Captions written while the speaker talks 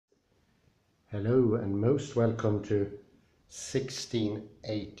Hello and most welcome to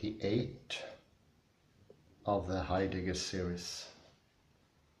 1688 of the Heidegger series,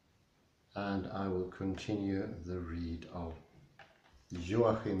 and I will continue the read of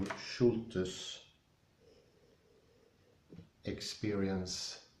Joachim Schulte's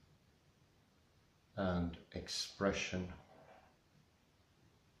Experience and Expression.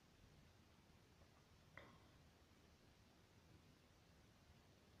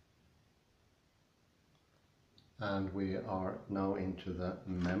 And we are now into the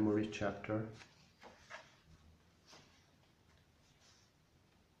memory chapter.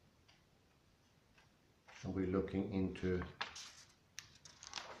 And we're looking into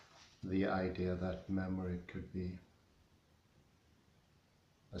the idea that memory could be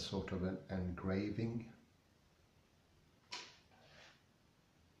a sort of an engraving,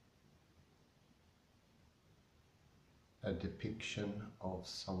 a depiction of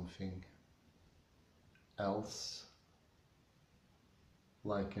something else,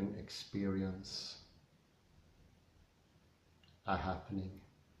 like an experience, a happening,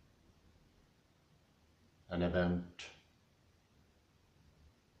 an event.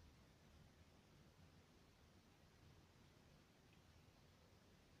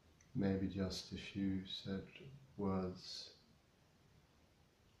 Maybe just a few said words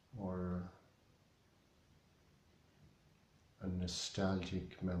or a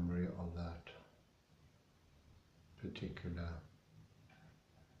nostalgic memory of that particular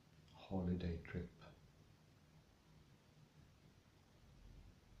holiday trip.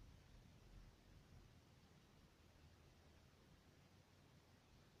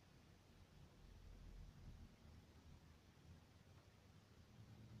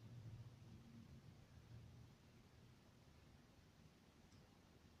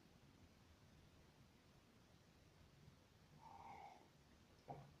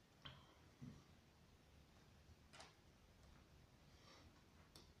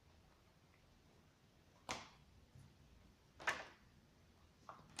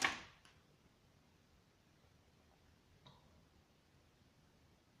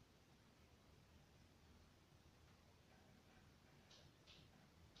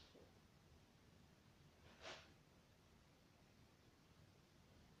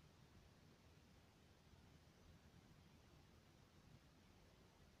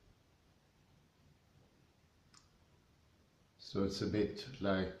 So it's a bit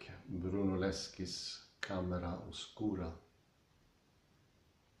like Brunelleschi's Camera Oscura.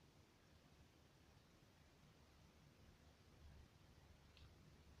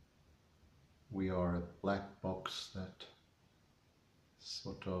 We are a black box that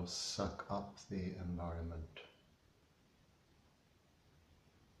sort of suck up the environment.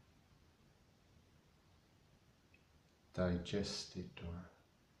 Digest it, or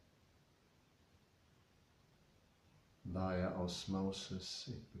via osmosis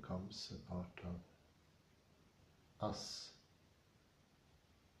it becomes a part of us.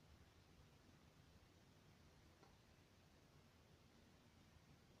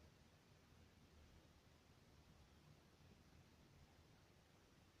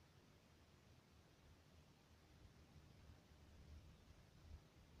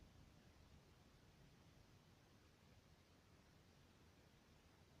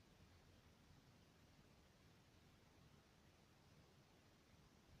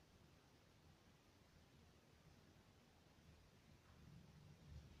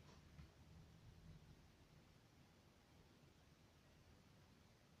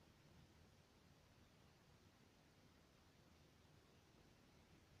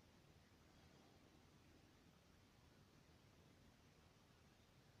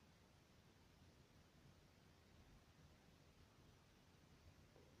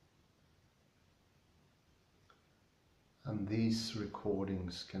 And these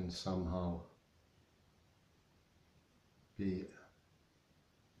recordings can somehow be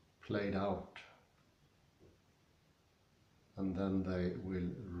played out, and then they will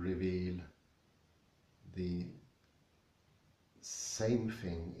reveal the same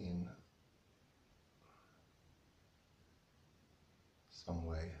thing in some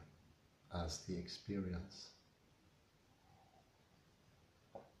way as the experience.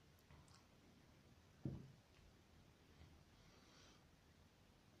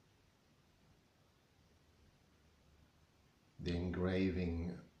 The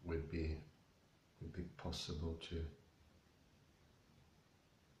engraving would be possible to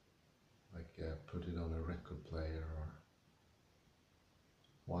put it on a record player, or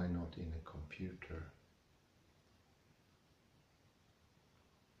why not in a computer?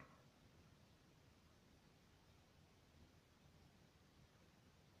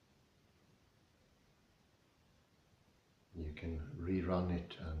 can rerun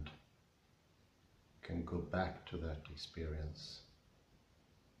it and can go back to that experience.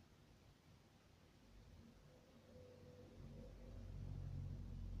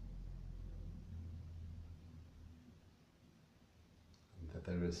 And that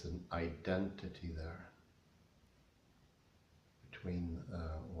there is an identity there between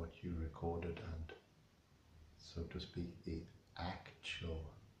what you recorded and, so to speak, the actual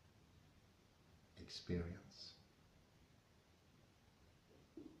experience.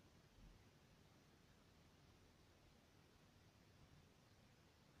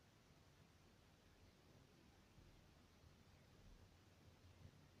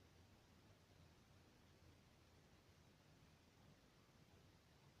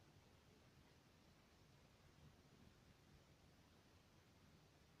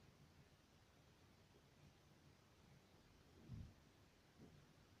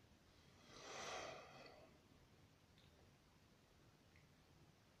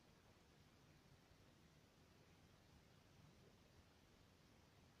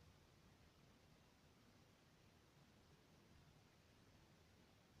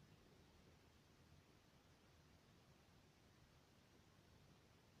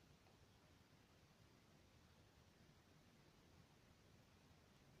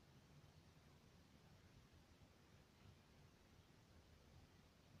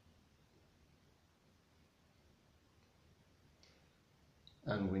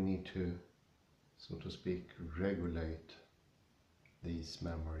 And we need to, so to speak, regulate these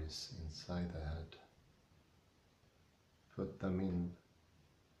memories inside the head. Put them in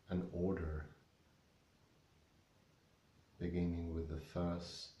an order, beginning with the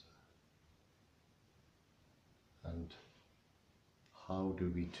first. And how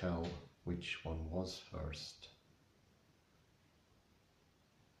do we tell which one was first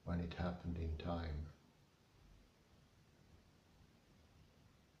when it happened in time?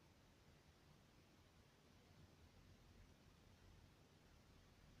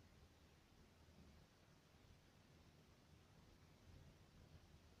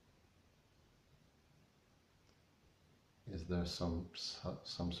 Is there some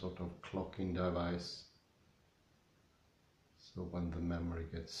sort of clocking device? So when the memory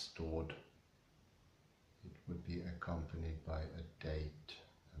gets stored, it would be accompanied by a date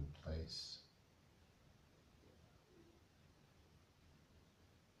and place.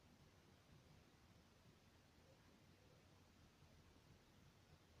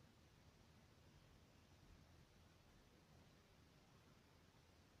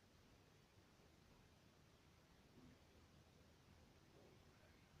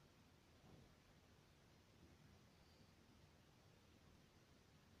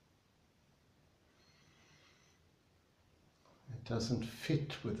 It doesn't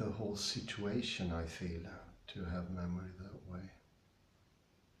fit with the whole situation, I feel, to have memory that way.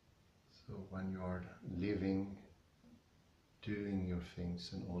 So when you are living, doing your things,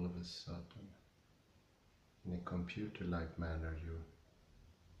 and all of a sudden, in a computer-like manner, you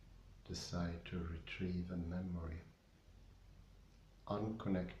decide to retrieve a memory,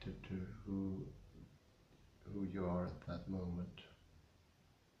 unconnected to who you are at that moment,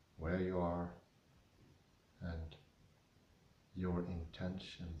 where you are, and your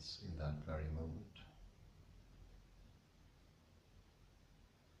intentions in that very moment.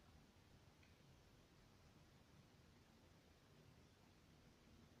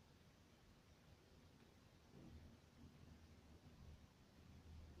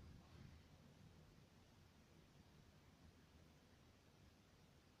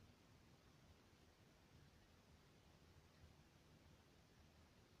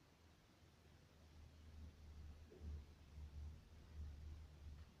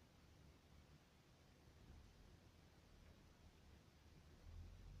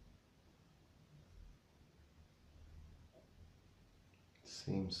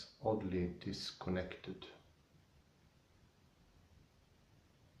 Seems oddly disconnected.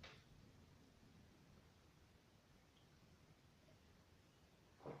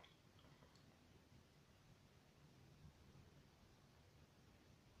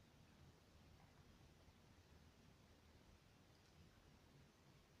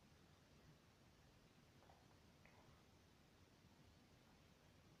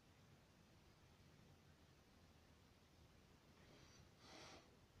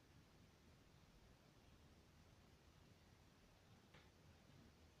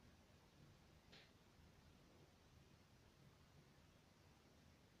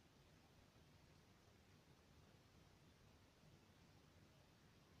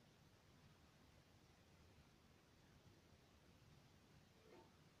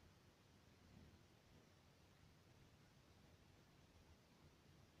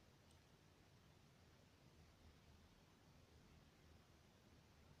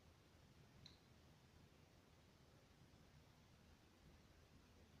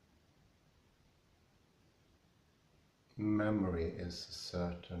 memory is a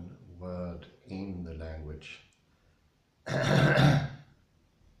certain word in the language. And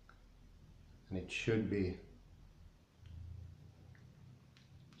it should be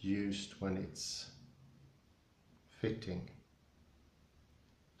used when it's fitting,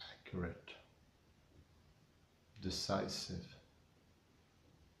 accurate, decisive.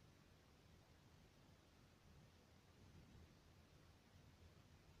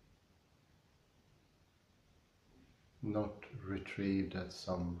 Not retrieved at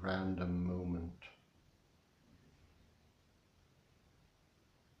some random moment.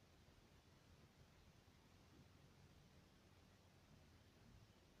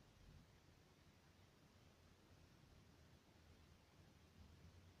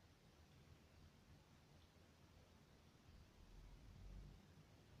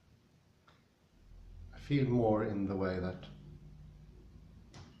 I feel more in the way that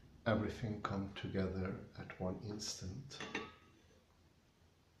everything comes together at one instant.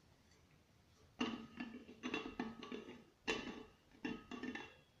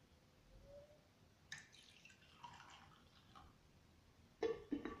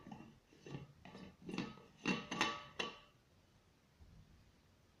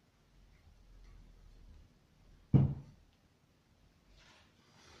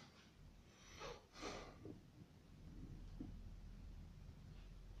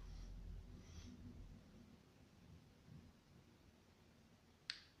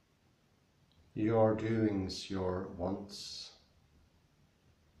 Your doings, your wants,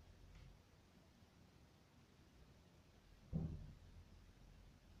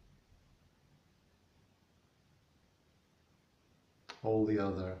 all the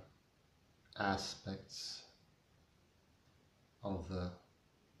other aspects of the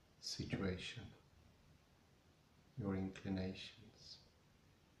situation, your inclinations.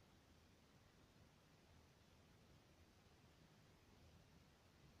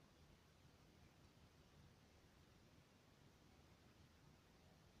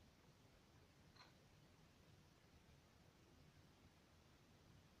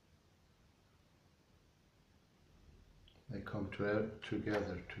 They come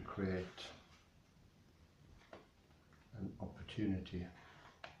together to create an opportunity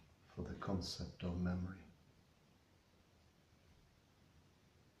for the concept of memory.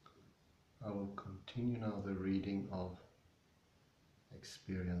 I will continue now the reading of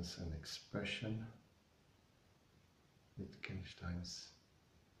Experience and Expression, Wittgenstein's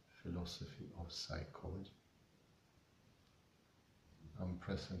Philosophy of Psychology. I'm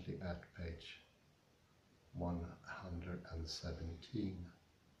presently at page 117,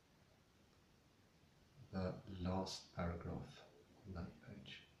 the last paragraph on that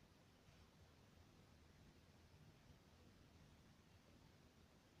page.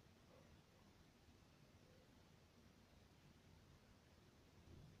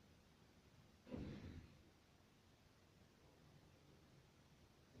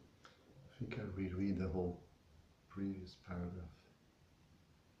 I think I'll reread the whole previous paragraph.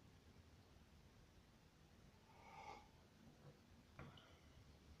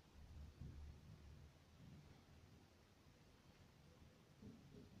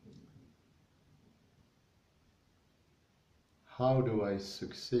 How do I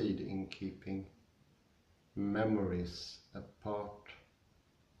succeed in keeping memories apart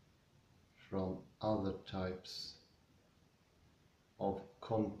from other types of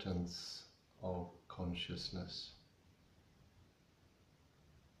contents of consciousness?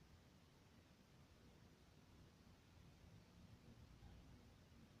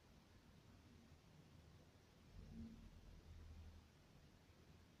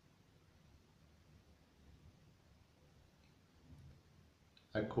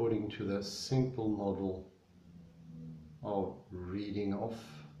 According to the simple model of reading off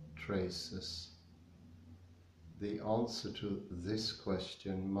traces, the answer to this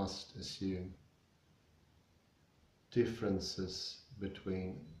question must assume differences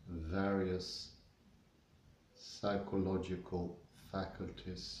between various psychological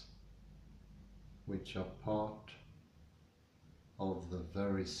faculties which are part of the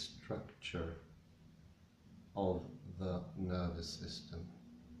very structure of the nervous system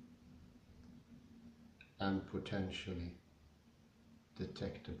and potentially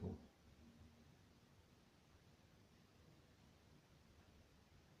detectable.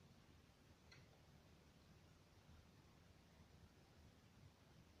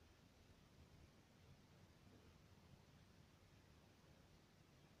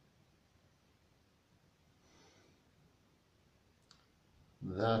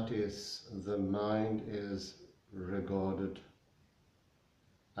 That is, the mind is regarded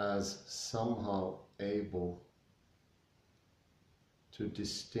as somehow able to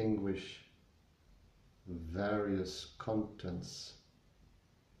distinguish various contents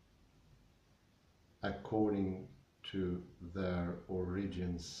according to their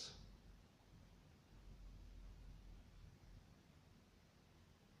origins.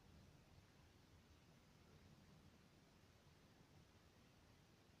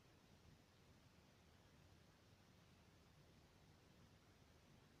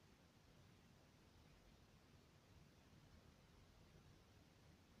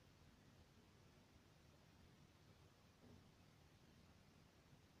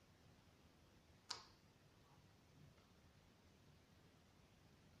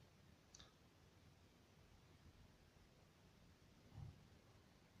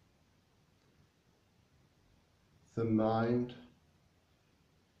 The mind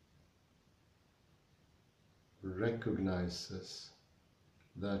recognizes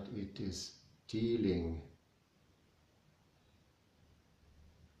that it is dealing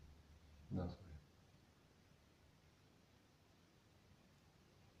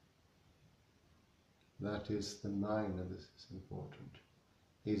that is the mind, and this is important,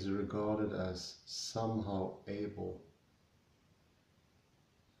 is regarded as somehow able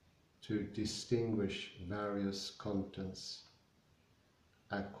to distinguish various contents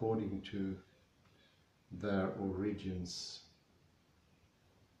according to their origins.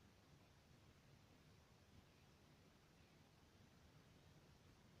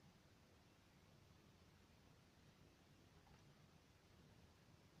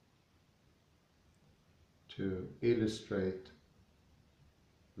 To illustrate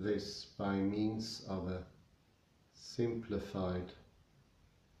this by means of a simplified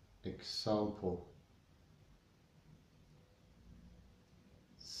example,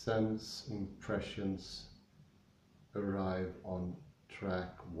 sense impressions arrive on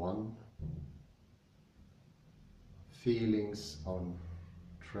track 1, feelings on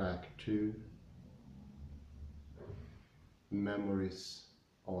track 2, memories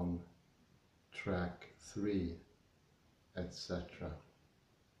on track 3, etc.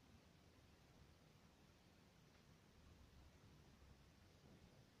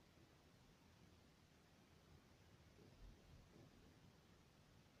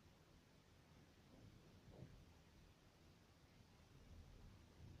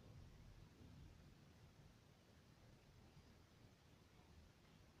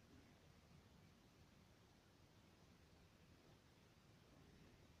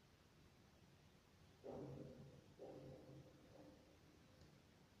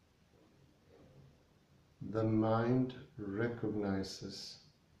 The mind recognizes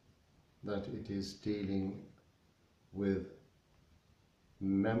that it is dealing with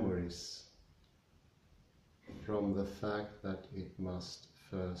memories from the fact that it must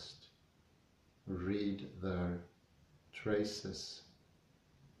first read their traces,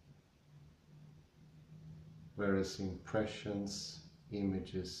 whereas impressions,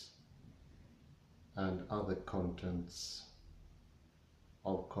 images, and other contents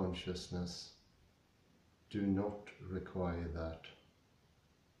of consciousness do not require that.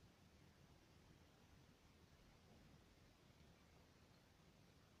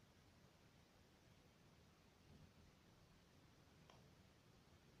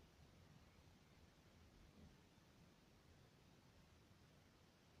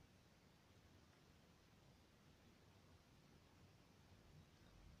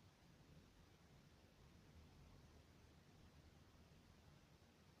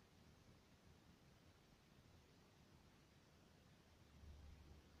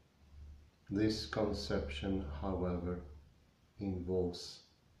 This conception, however, involves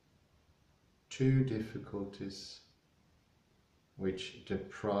two difficulties which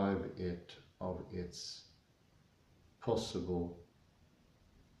deprive it of its possible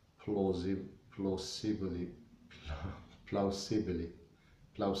plausibility.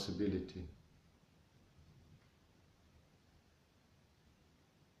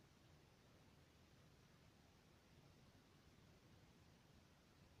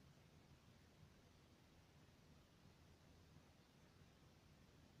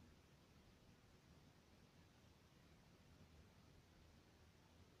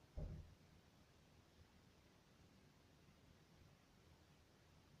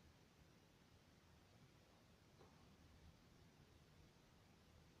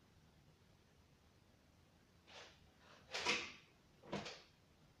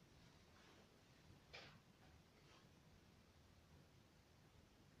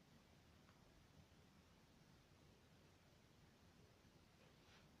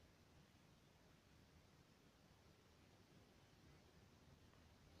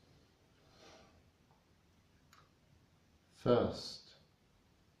 First,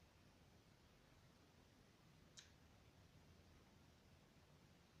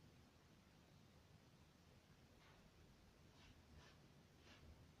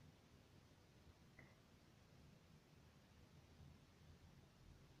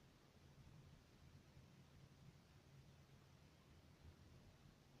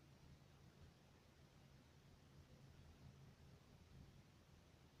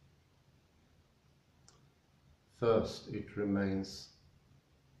 first it remains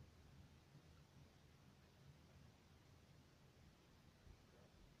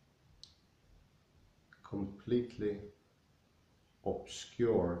completely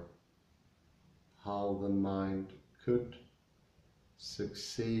obscure how the mind could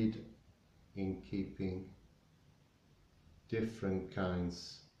succeed in keeping different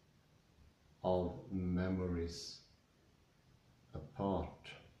kinds of memories apart.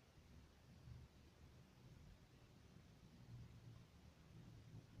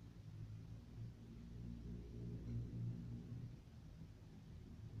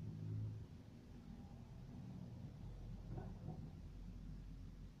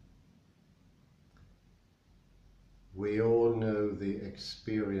 We all know the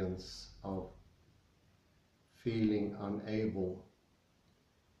experience of feeling unable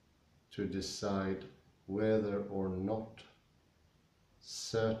to decide whether or not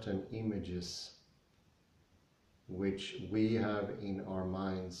certain images which we have in our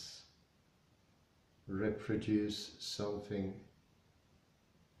minds reproduce something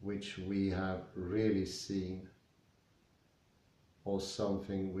which we have really seen, or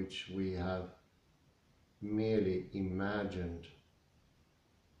something which we have merely imagined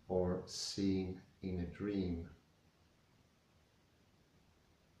or seen in a dream.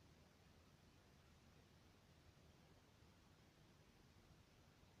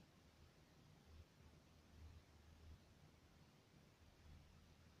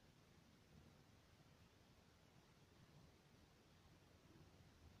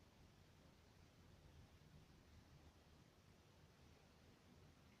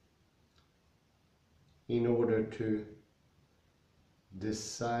 In order to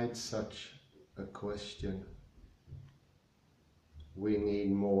decide such a question, we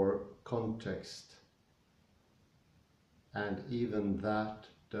need more context, and even that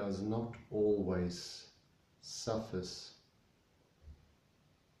does not always suffice.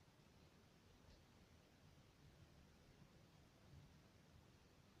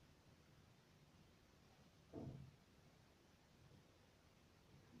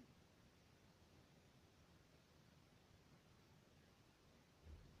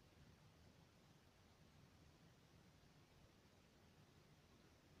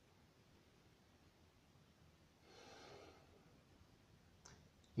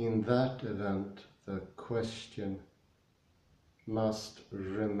 In that event, the question must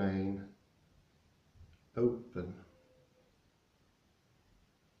remain open.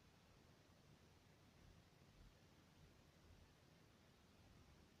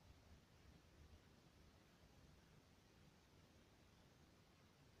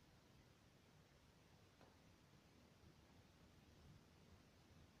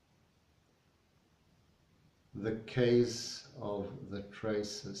 The case of the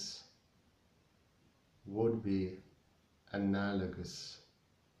traces would be analogous.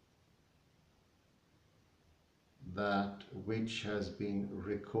 That which has been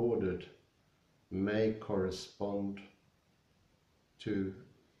recorded may correspond to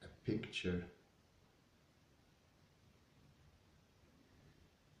a picture.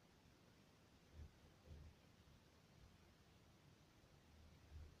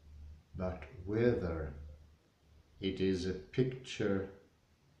 But whether it is a picture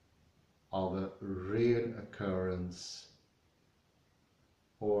of a real occurrence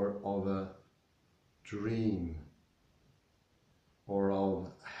or of a dream or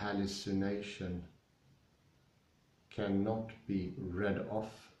of hallucination cannot be read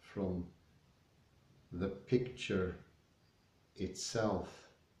off from the picture itself.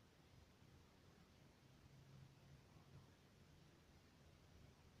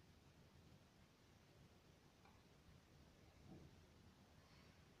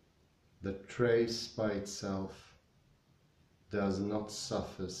 The trace by itself does not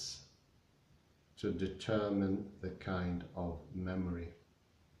suffice to determine the kind of memory.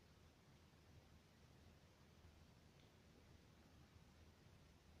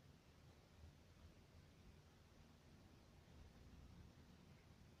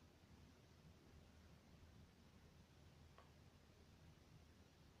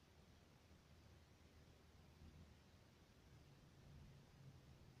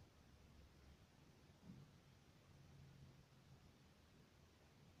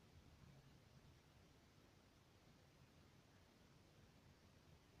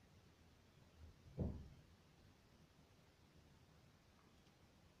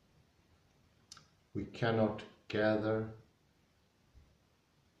 We cannot gather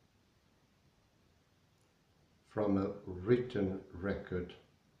from a written record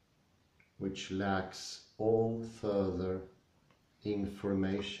which lacks all further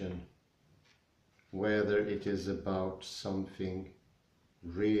information whether it is about something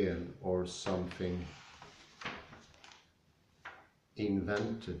real or something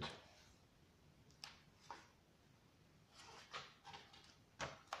invented.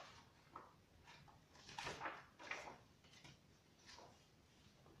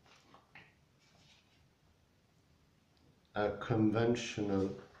 A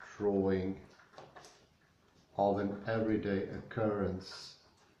conventional drawing of an everyday occurrence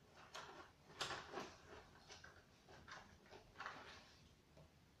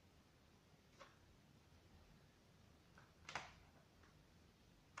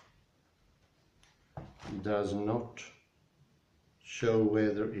does not show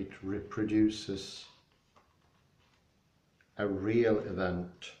whether it reproduces a real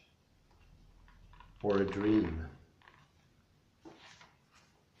event or a dream.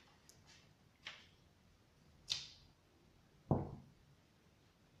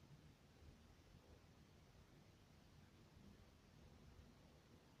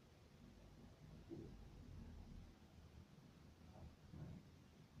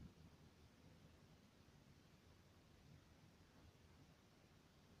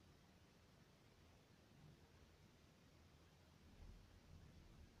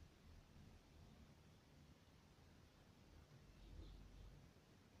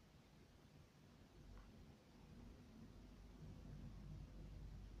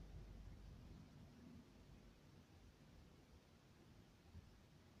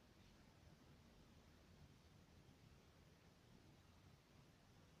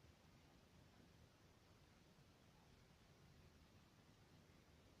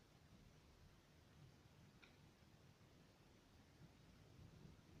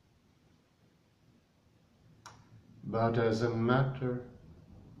 But as a matter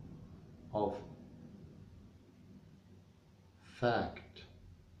of fact,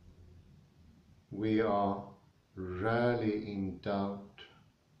 we are rarely in doubt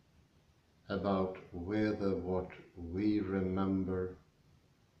about whether what we remember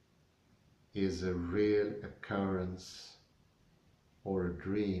is a real occurrence or a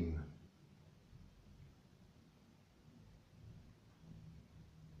dream.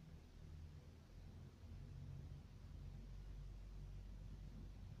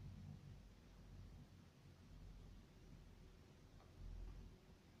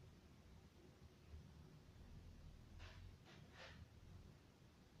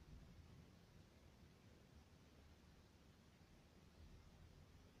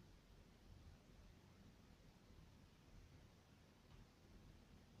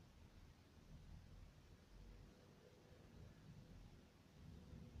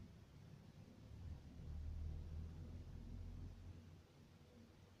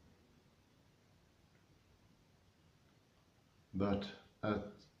 But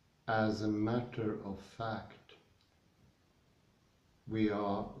as a matter of fact, we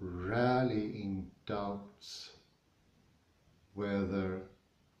are rarely in doubts whether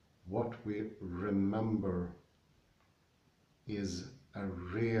what we remember is a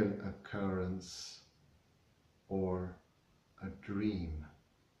real occurrence or a dream.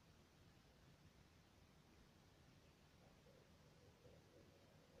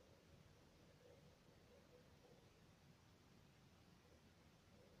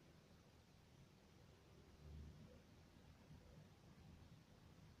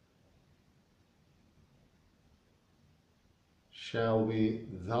 Shall we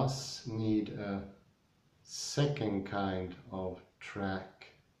thus need a second kind of track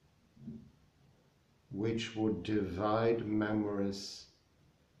which would divide memories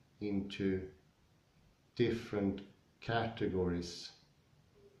into different categories?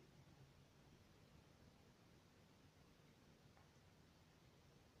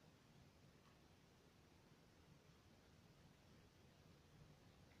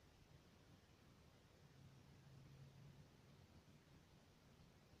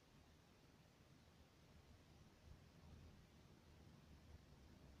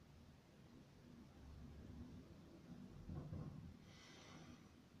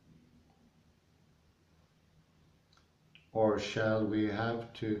 Or shall we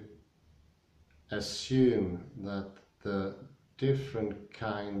have to assume that the different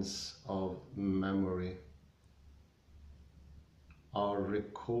kinds of memory are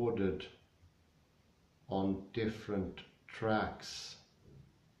recorded on different tracks?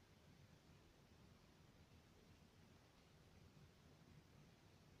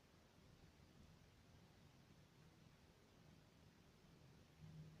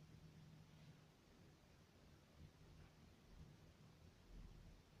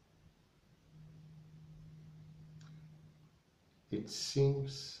 It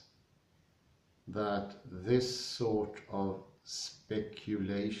seems that this sort of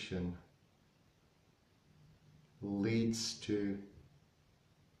speculation leads to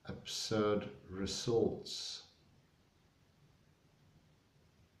absurd results.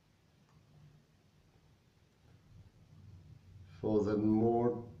 For the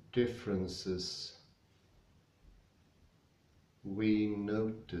more differences we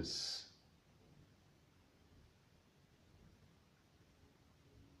notice,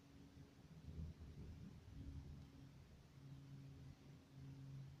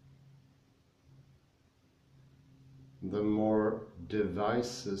 the more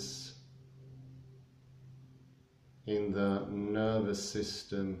devices in the nervous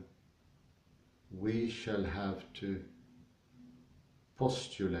system we shall have to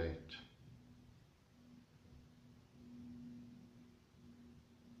postulate.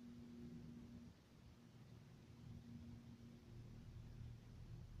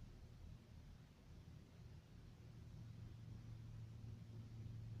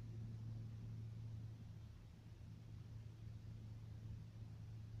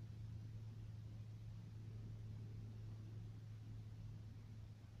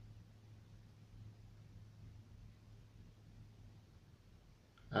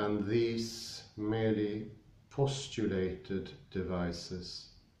 And these merely postulated devices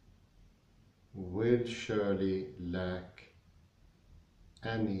will surely lack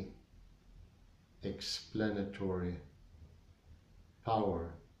any explanatory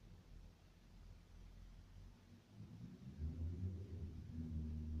power.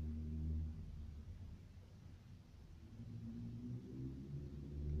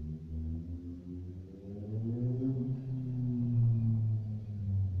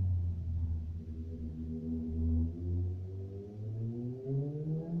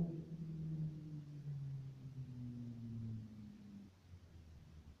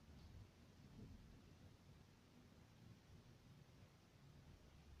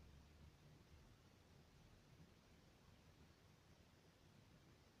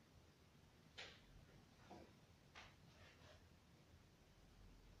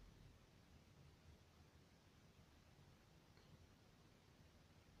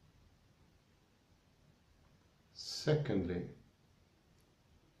 Secondly,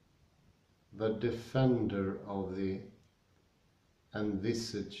 the defender of the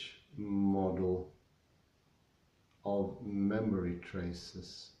envisage model of memory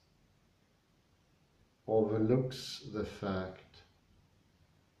traces overlooks the fact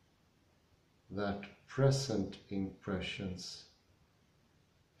that present impressions,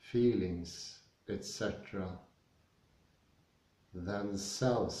 feelings, etc.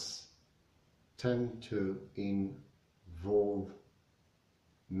 themselves tend to involve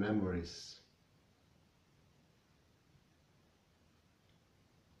memories.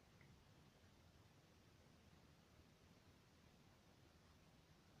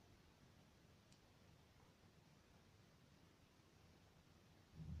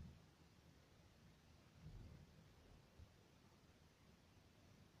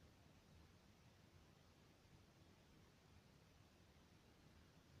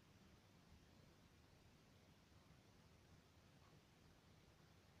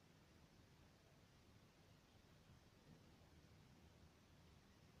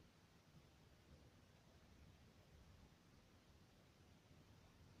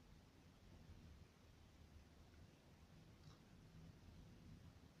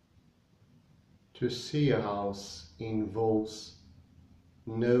 To see a house involves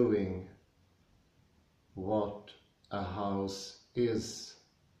knowing what a house is.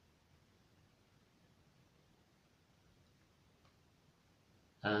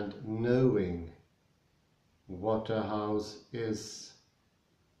 And knowing what a house is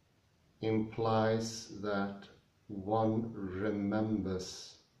implies that one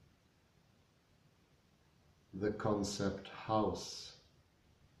remembers the concept house.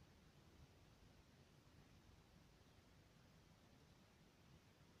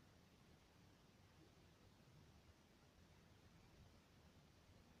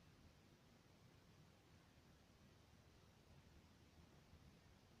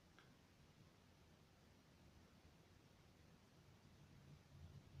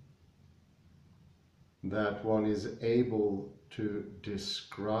 That one is able to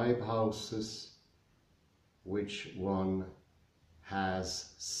describe houses which one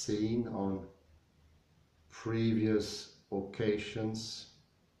has seen on previous occasions,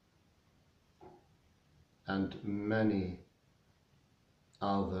 and many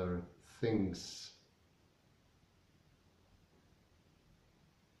other things.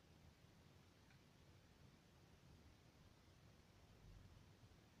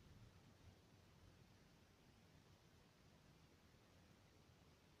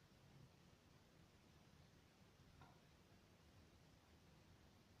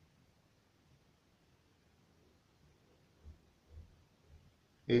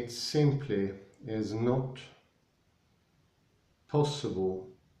 it simply is not possible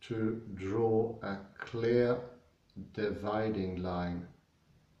to draw a clear dividing line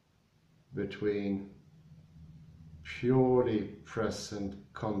between purely present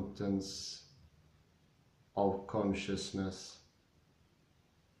contents of consciousness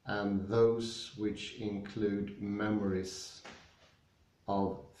and those which include memories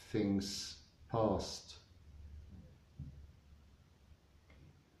of things past.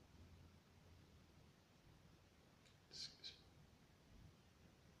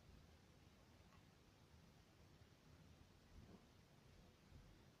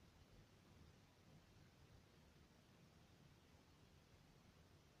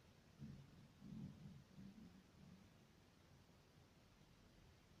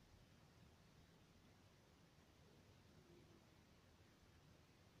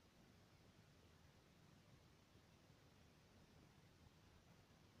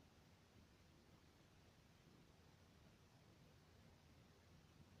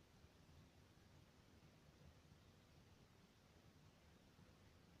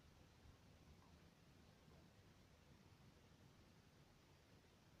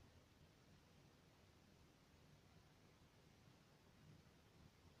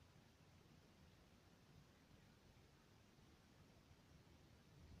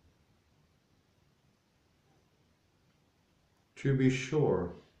 To be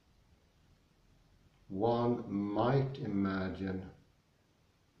sure, one might imagine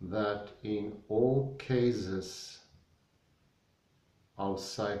that in all cases of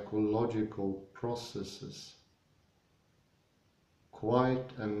psychological processes,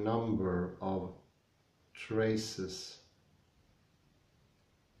 quite a number of traces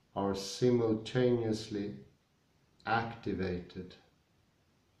are simultaneously activated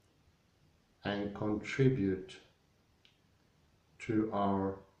and contribute to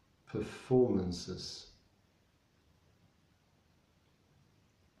our performances.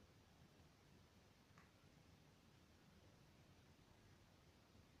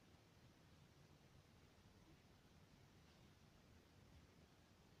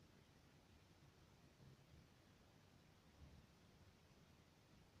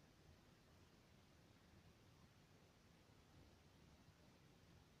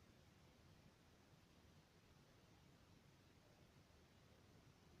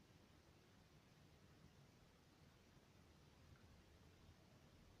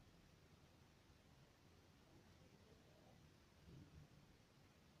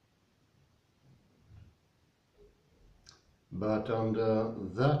 But under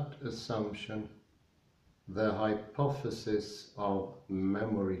that assumption, the hypothesis of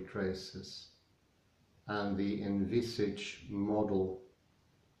memory traces and the envisaged model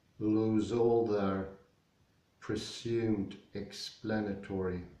lose all their presumed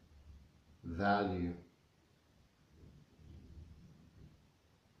explanatory value.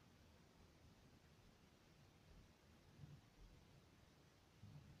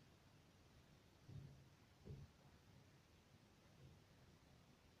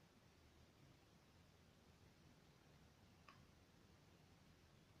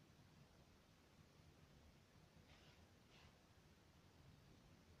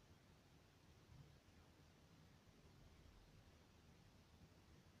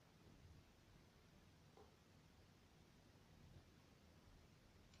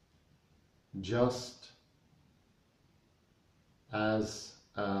 Just as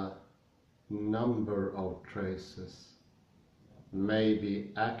a number of traces may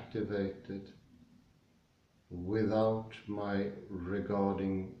be activated without my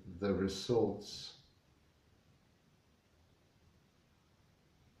regarding the results.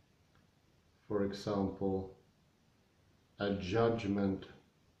 For example, a judgment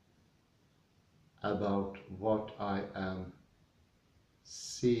about what I am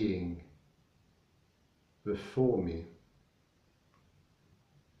seeing before me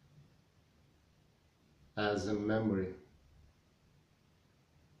as a memory.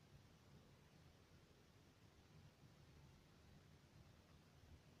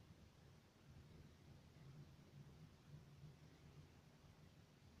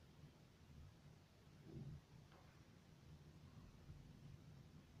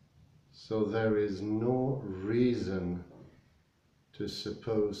 So there is no reason to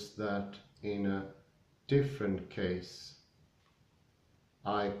suppose that in a different case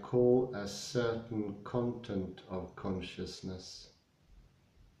I call a certain content of consciousness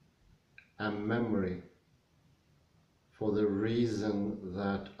a memory for the reason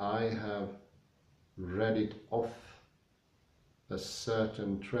that I have read it off a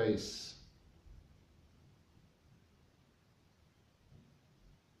certain trace.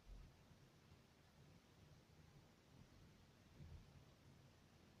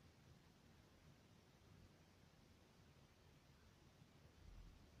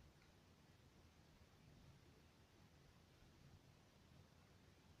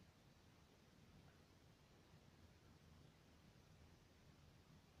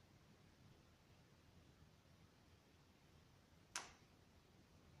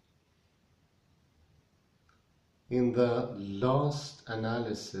 In the last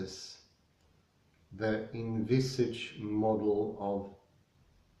analysis, the envisaged model of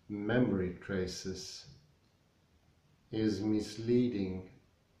memory traces is misleading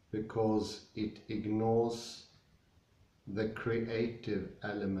because it ignores the creative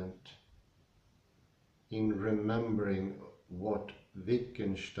element in remembering what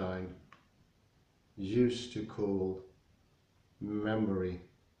Wittgenstein used to call memory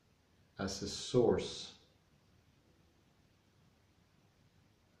as a source.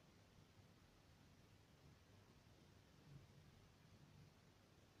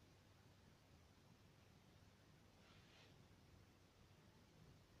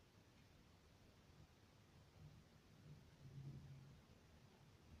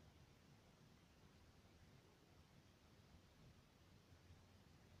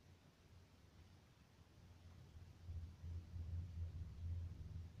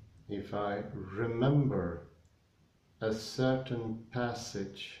 If I remember a certain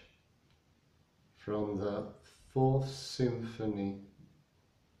passage from the Fourth Symphony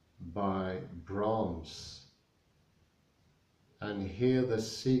by Brahms and hear the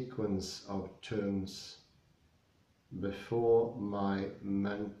sequence of tones before my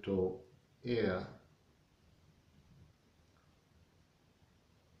mental ear,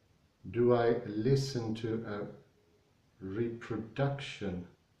 do I listen to a reproduction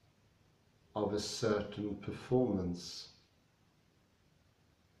of a certain performance?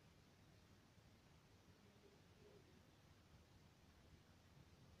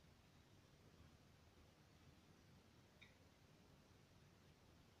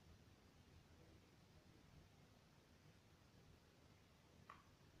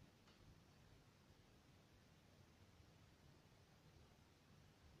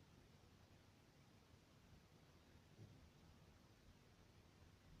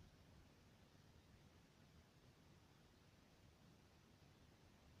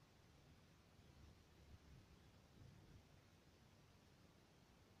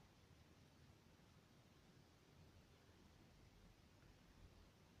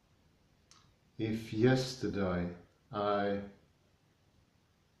 If yesterday I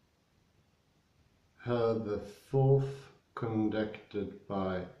heard the fourth conducted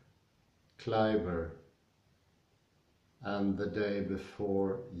by Kleiber, and the day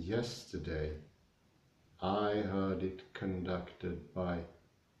before yesterday I heard it conducted by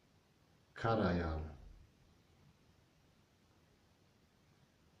Karajan,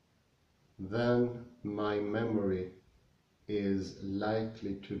 then my memory is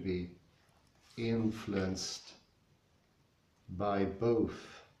likely to be influenced by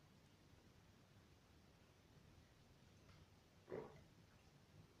both.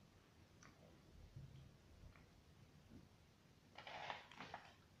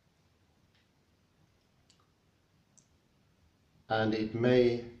 And it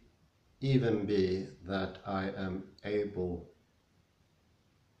may even be that I am able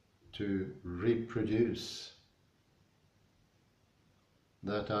to reproduce,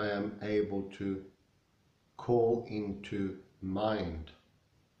 that I am able to call into mind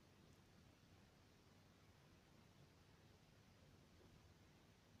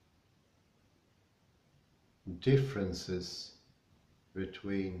differences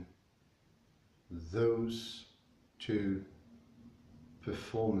between those two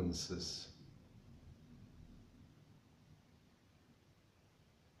performances.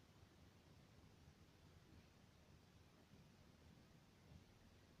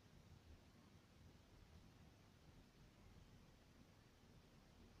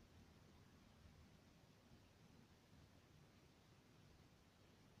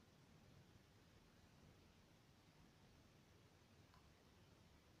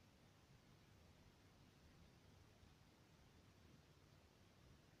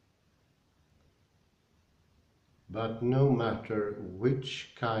 But no matter which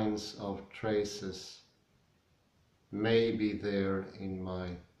kinds of traces may be there in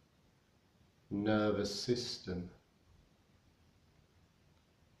my nervous system,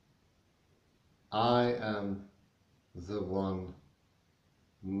 I am the one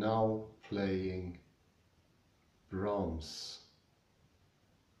now playing Brahms'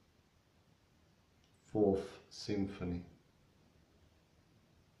 Fourth Symphony.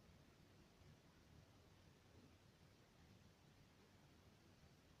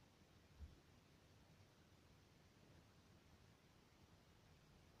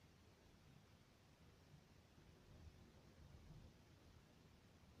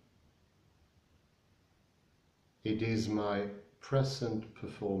 It is my present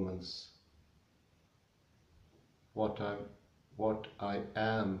performance, what I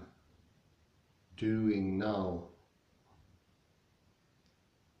am doing now,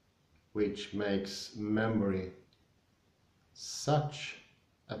 which makes memory such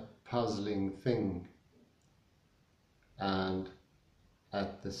a puzzling thing and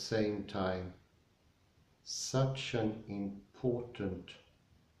at the same time such an important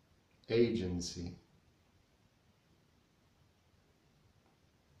agency.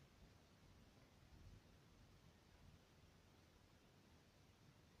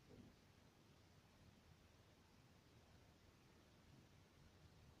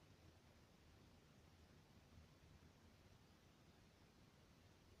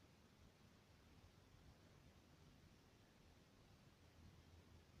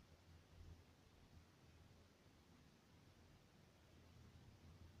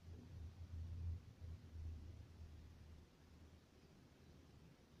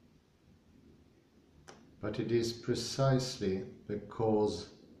 But it is precisely because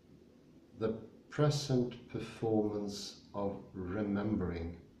the present performance of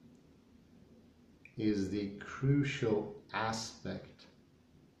remembering is the crucial aspect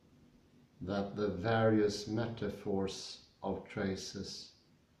that the various metaphors of traces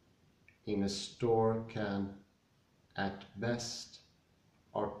in a store can at best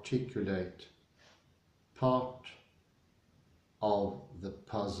articulate part of the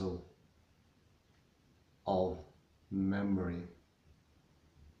puzzle of memory.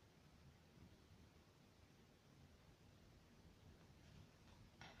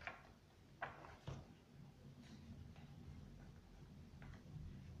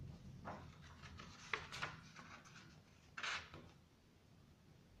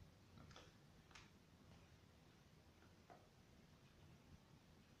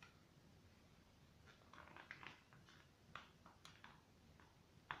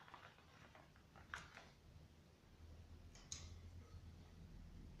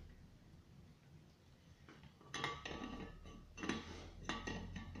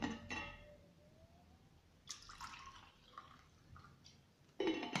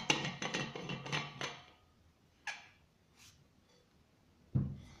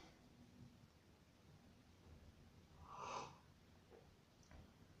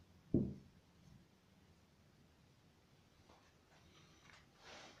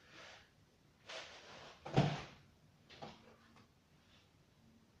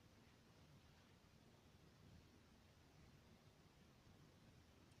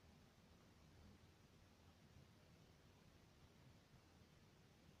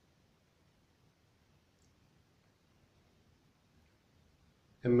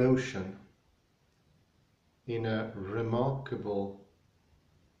 Emotion, in a remarkable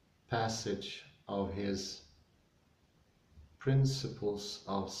passage of his Principles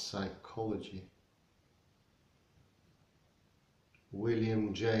of Psychology,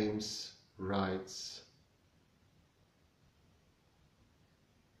 William James writes,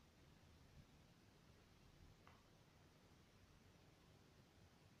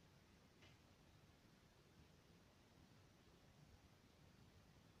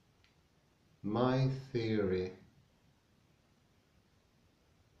 "My theory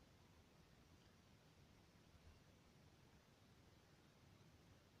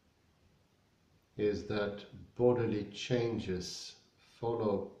is that bodily changes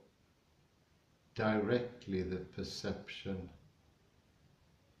follow directly the perception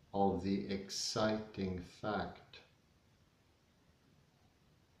of the exciting fact,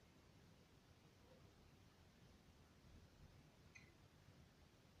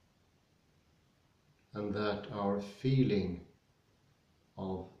 and that our feeling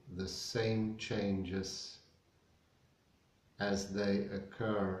of the same changes as they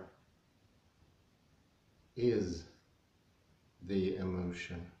occur is the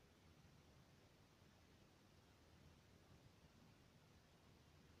emotion."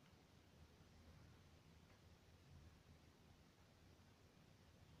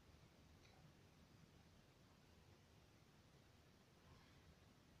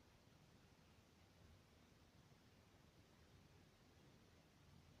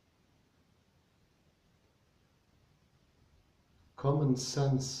 Common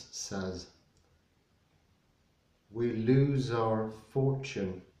sense says we lose our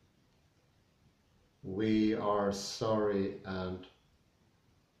fortune, we are sorry and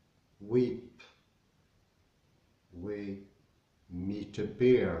weep, we meet a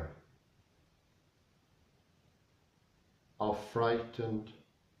bear, are frightened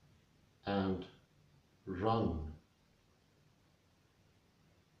and run.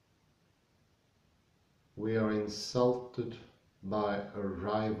 We are insulted by a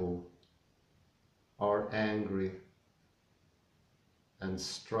rival, are angry and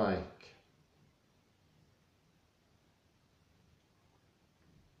strike.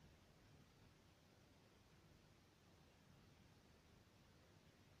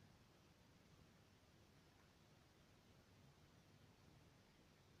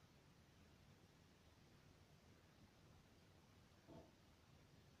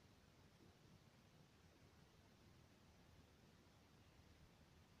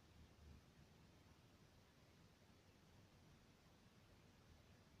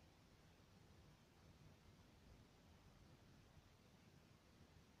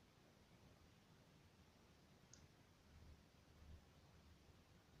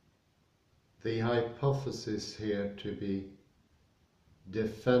 The hypothesis here to be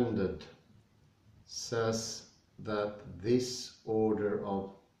defended says that this order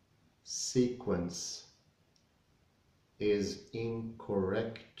of sequence is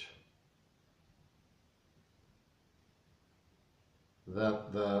incorrect,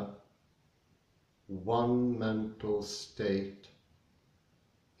 that the one mental state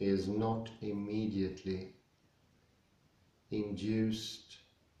is not immediately induced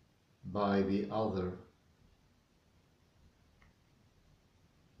by the other,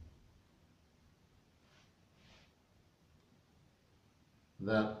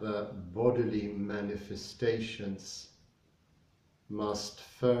 that the bodily manifestations must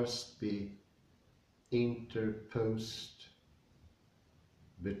first be interposed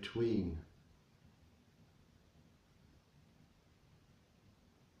between.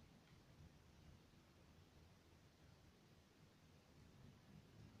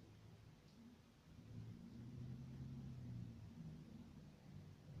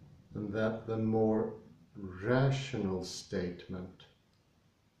 And that the more rational statement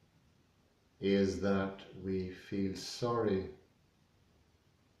is that we feel sorry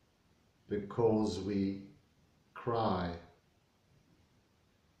because we cry,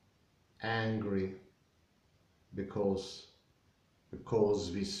 angry because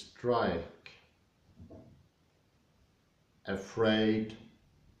we strike, afraid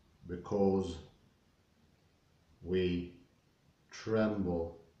because we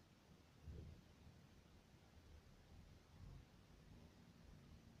tremble.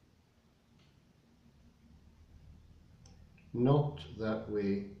 Not that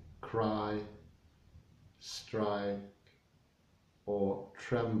we cry, strike or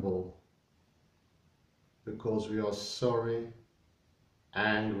tremble because we are sorry,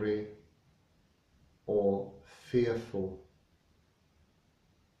 angry or fearful,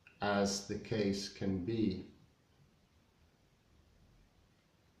 as the case can be.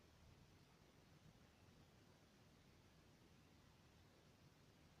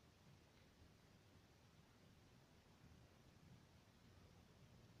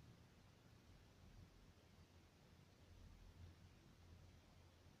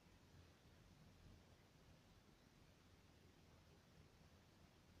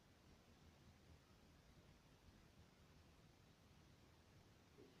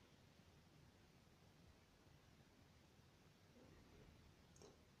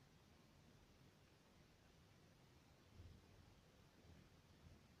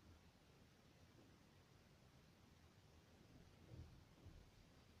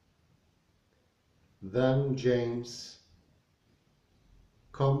 Then James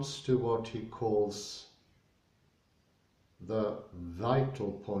comes to what he calls the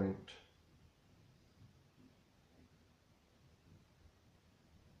vital point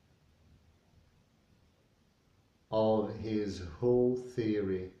of his whole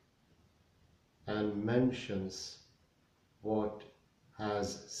theory and mentions what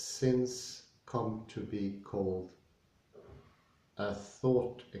has since come to be called a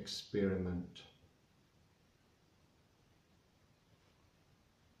thought experiment.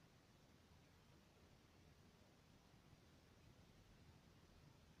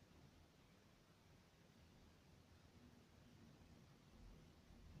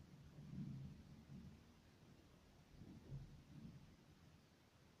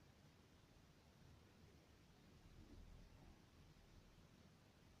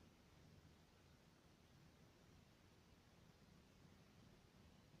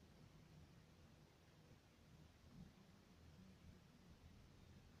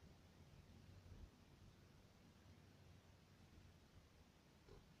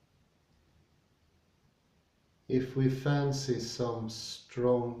 If we fancy some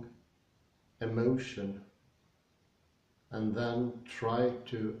strong emotion and then try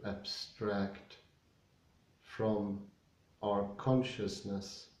to abstract from our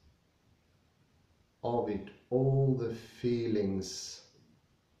consciousness of it all the feelings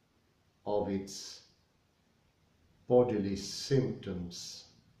of its bodily symptoms,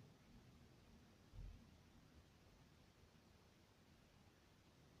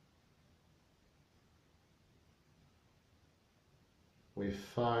 we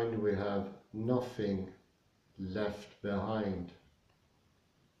find we have nothing left behind.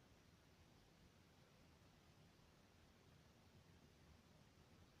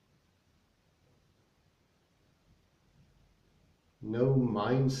 No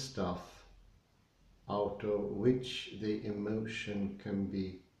mind stuff out of which the emotion can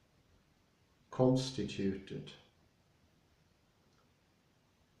be constituted,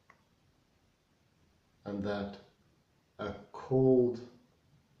 and that a cold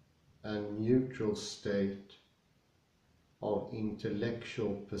and neutral state of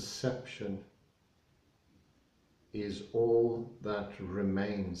intellectual perception is all that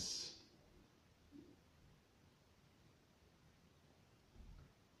remains.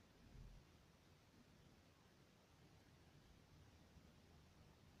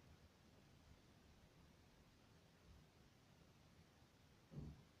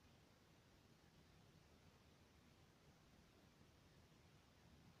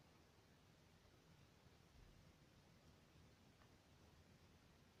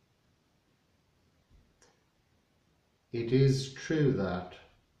 It is true that,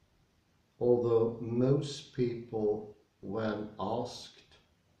 although most people, when asked,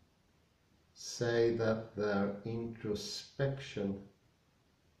 say that their introspection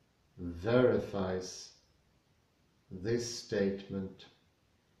verifies this statement,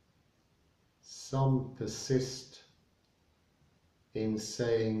 some persist in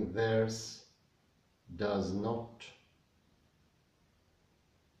saying theirs does not.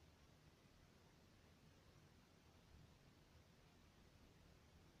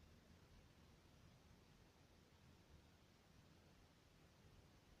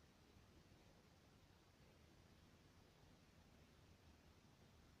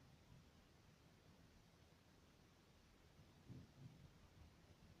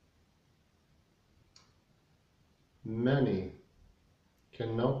 Many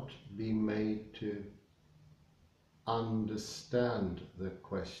cannot be made to understand the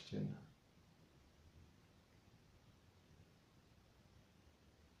question.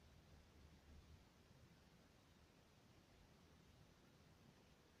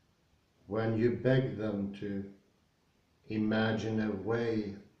 When you beg them to imagine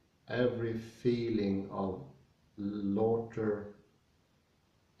away every feeling of laughter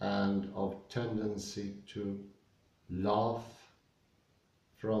and of tendency to laugh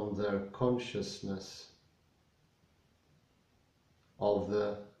from their consciousness of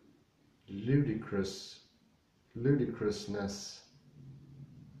the ludicrousness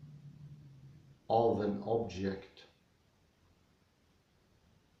of an object,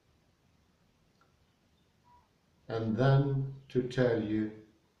 and then to tell you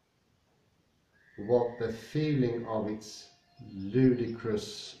what the feeling of its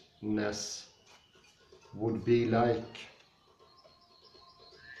ludicrousness would be like.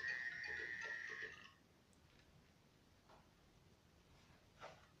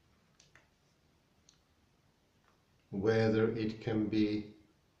 Whether it can be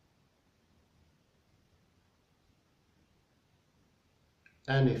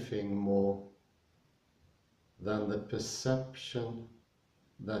anything more than the perception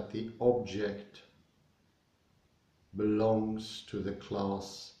that the object belongs to the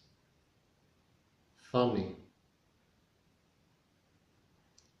class funny.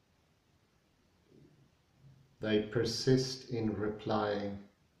 They persist in replying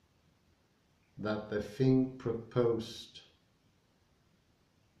that the thing proposed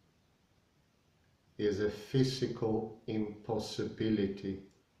is a physical impossibility,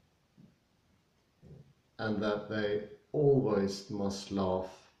 and that they always must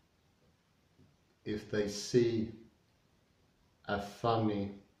laugh if they see a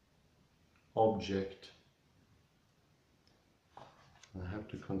funny object. I have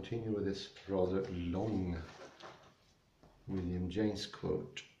to continue with this rather long William James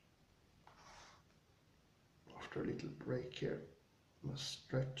quote after a little break here. Must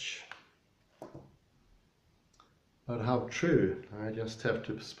stretch. But how true, I just have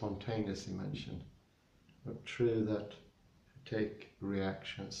to spontaneously mention, how true that to take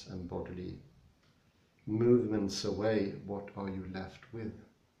reactions and bodily movements away, what are you left with?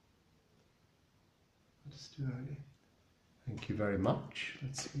 Let's do early. Thank you very much.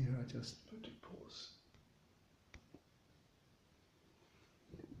 Let's see here, I just put a pause.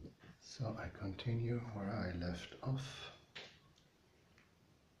 So I continue where I left off.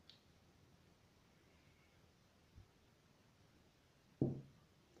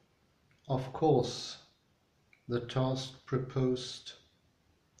 Of course, the task proposed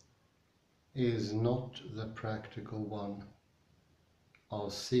is not the practical one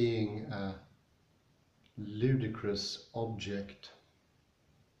of seeing a ludicrous object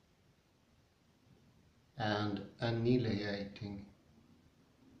and annihilating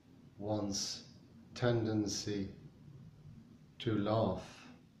one's tendency to laugh.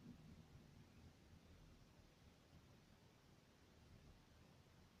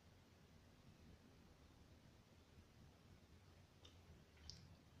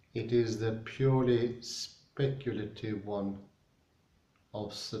 It is the purely speculative one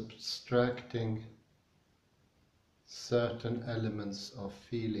of subtracting certain elements of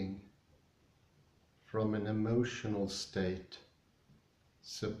feeling from an emotional state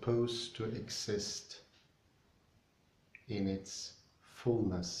supposed to exist in its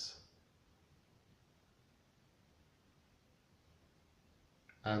fullness,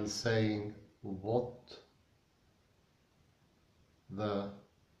 and saying what the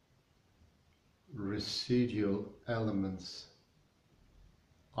residual elements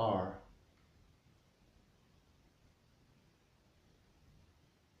are.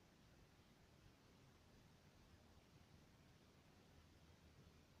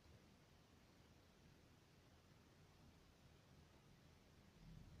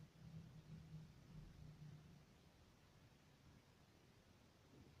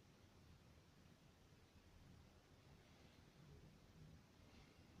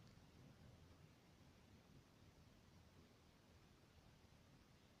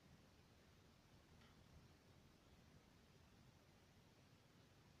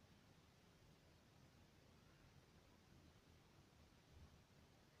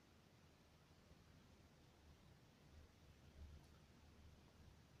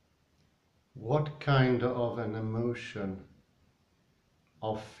 What kind of an emotion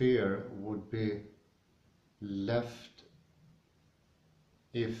of fear would be left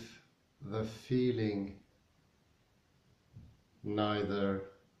if the feeling neither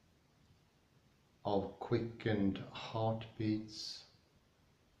of quickened heartbeats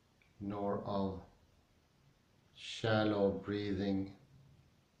nor of shallow breathing,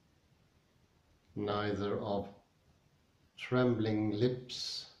 neither of trembling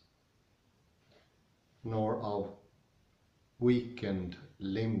lips nor of weakened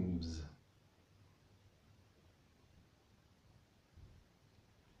limbs?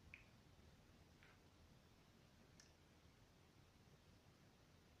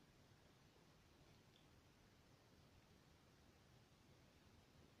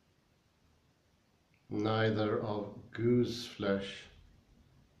 Neither of goose flesh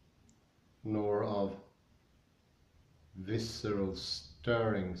nor of visceral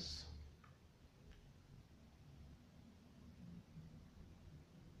stirrings,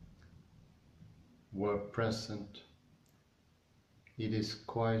 were present, it is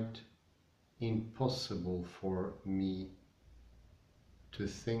quite impossible for me to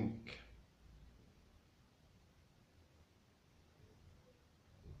think.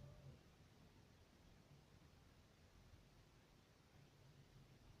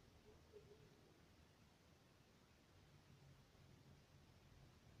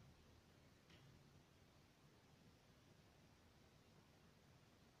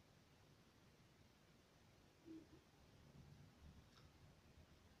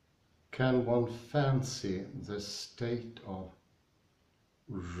 Can one fancy the state of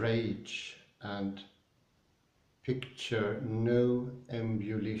rage and picture no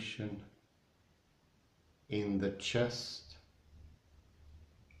ebullition in the chest,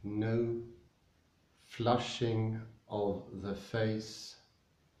 no flushing of the face,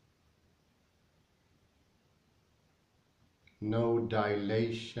 no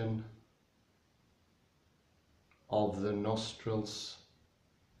dilation of the nostrils,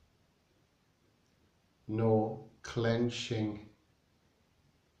 no clenching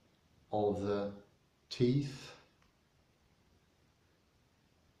of the teeth,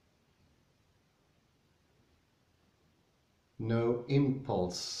 no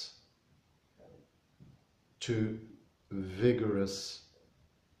impulse to vigorous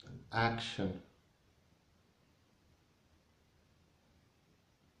action,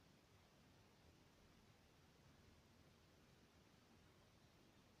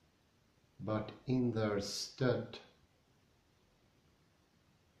 but in their stead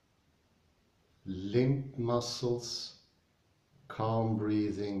limp muscles, calm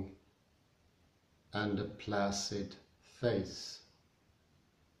breathing, and a placid face.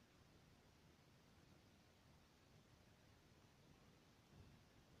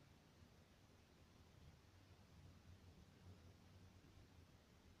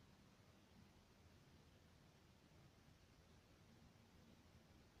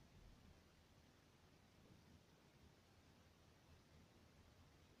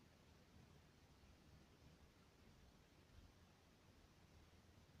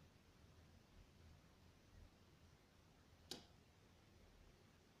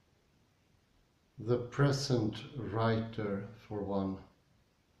 The present writer, for one,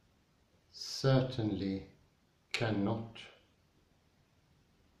 certainly cannot.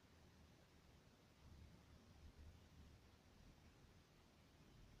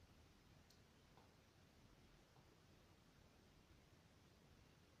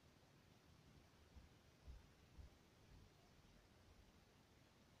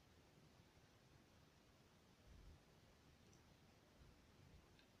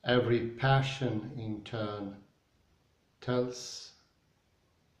 Every passion in turn tells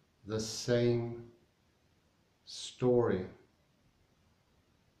the same story.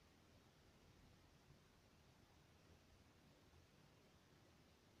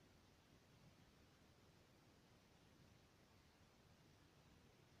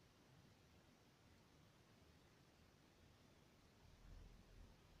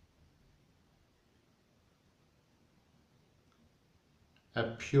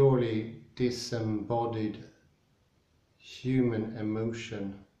 A purely disembodied human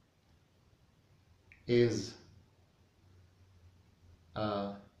emotion is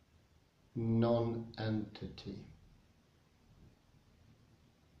a non-entity.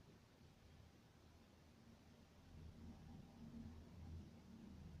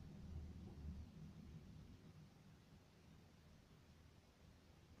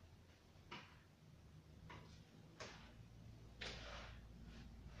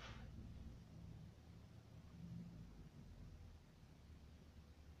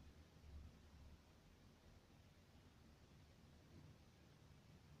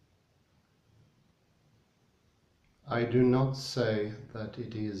 I do not say that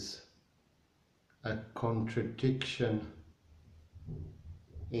it is a contradiction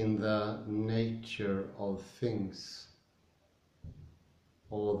in the nature of things,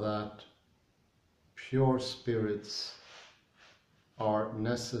 or that pure spirits are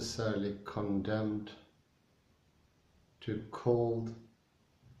necessarily condemned to cold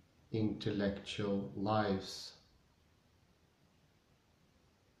intellectual lives.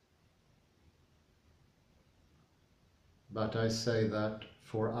 But I say that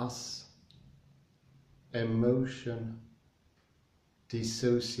for us, emotion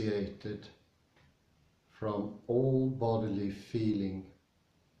dissociated from all bodily feeling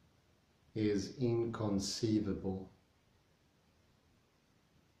is inconceivable.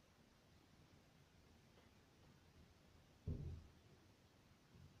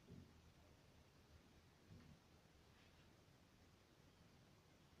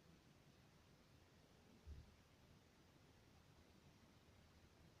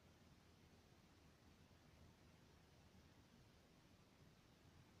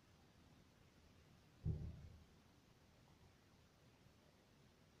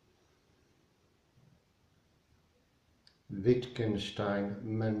 Wittgenstein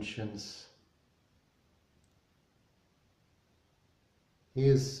mentions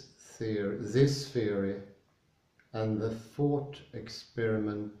this theory and the thought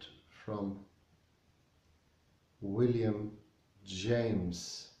experiment from William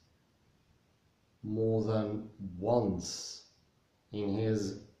James more than once in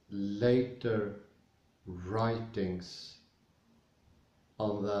his later writings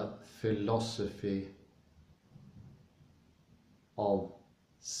on the philosophy of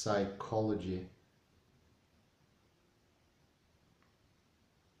psychology.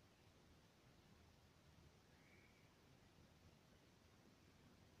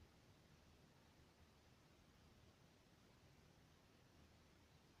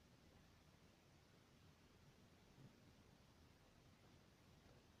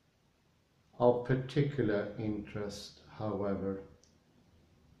 Of particular interest, however,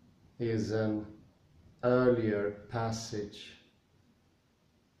 is an earlier passage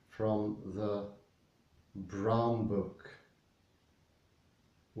from the Brown Book,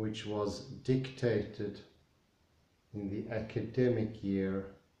 which was dictated in the academic year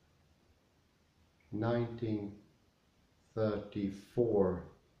 1934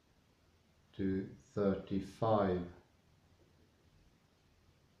 to 35.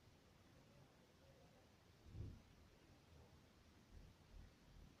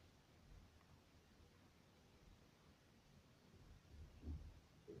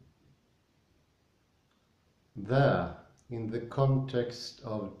 There, in the context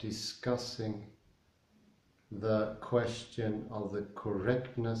of discussing the question of the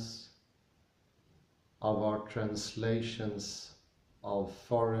correctness of our translations of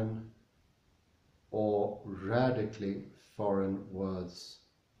foreign or radically foreign words,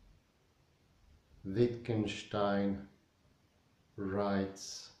 Wittgenstein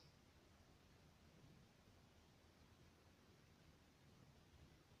writes,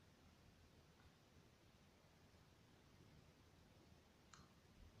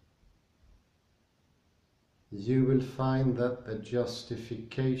 "You will find that the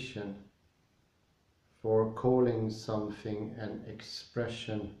justification for calling something an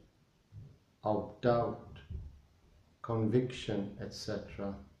expression of doubt, conviction,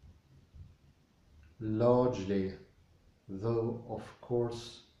 etc., largely, though of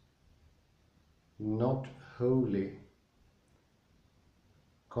course not wholly,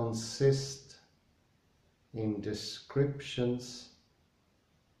 consist in descriptions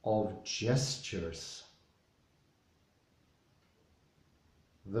of gestures,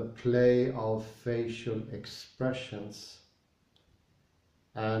 the play of facial expressions,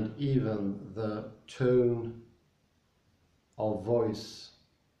 and even the tone of voice.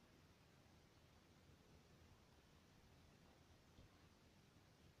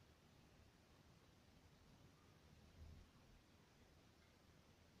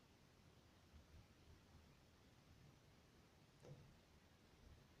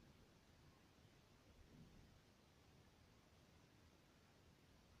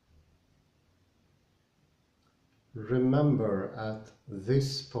 Remember at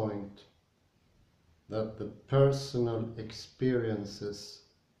this point that the personal experiences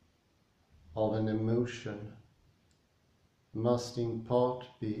of an emotion must in part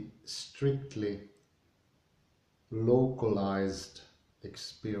be strictly localized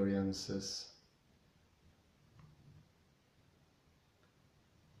experiences.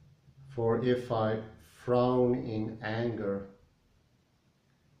 For if I frown in anger,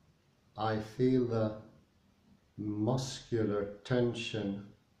 I feel the muscular tension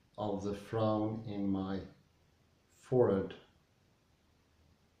of the frown in my forehead,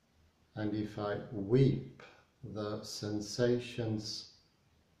 and if I weep, the sensations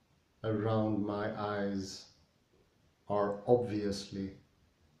around my eyes are obviously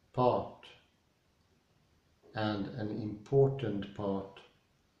part and an important part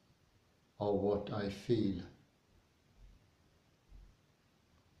of what I feel.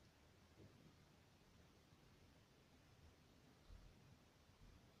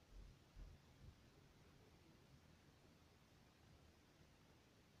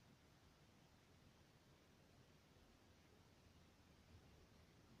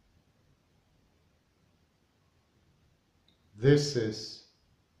 This is,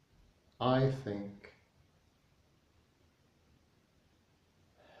 I think,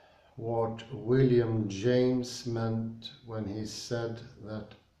 what William James meant when he said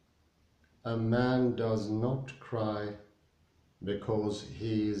that a man does not cry because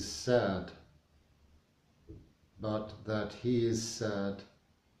he is sad, but that he is sad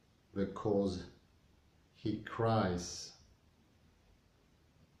because he cries.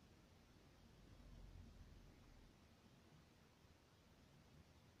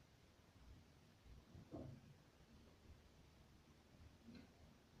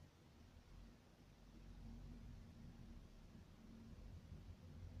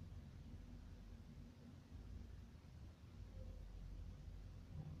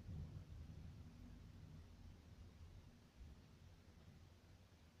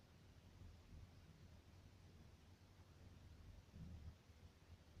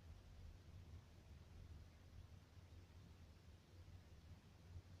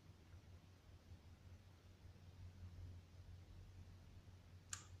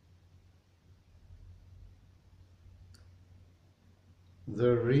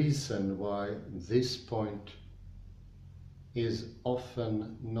 The reason why this point is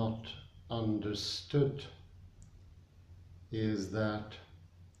often not understood is that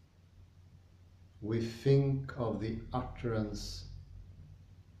we think of the utterance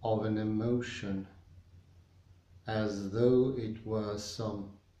of an emotion as though it were some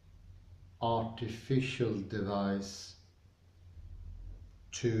artificial device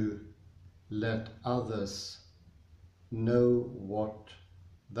to let others know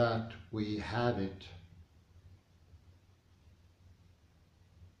that we have it.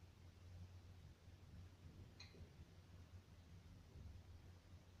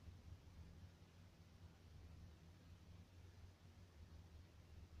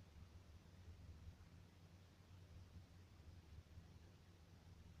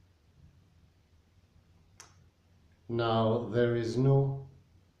 Now, there is no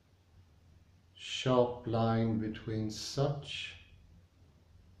sharp line between such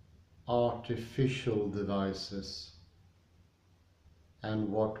artificial devices and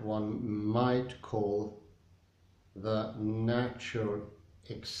what one might call the natural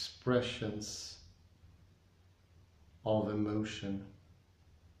expressions of emotion.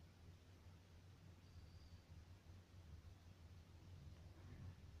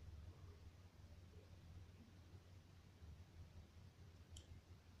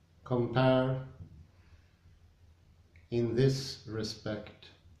 Compare, in this respect,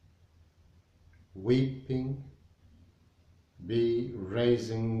 weeping, B.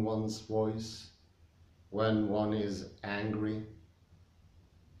 Raising one's voice when one is angry,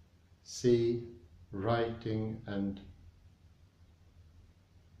 C. Writing an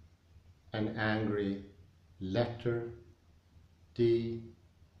angry letter, D.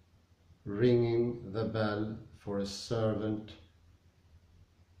 ringing the bell for a servant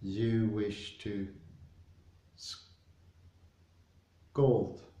you wish to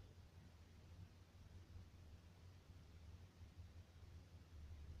scold.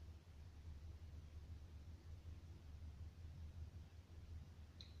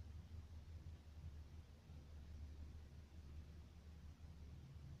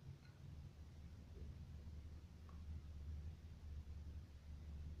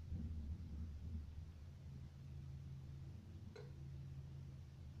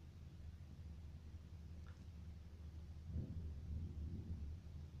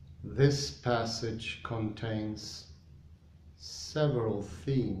 This passage contains several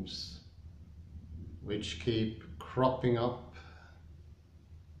themes which keep cropping up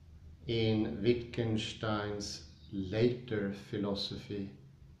in Wittgenstein's later philosophy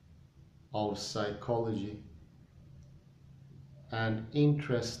of psychology, and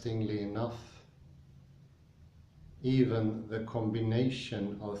interestingly enough, even the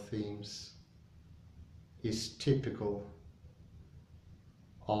combination of themes is typical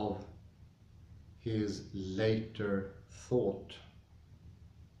of his later thought.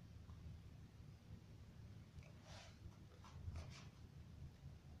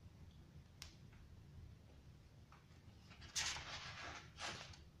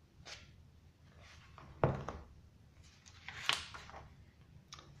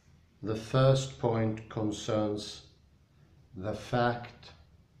 The first point concerns the fact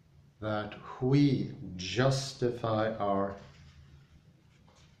that we justify our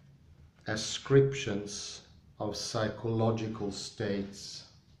ascriptions of psychological states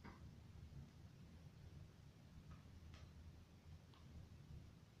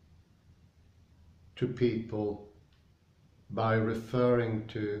to people by referring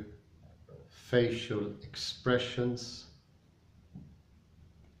to facial expressions,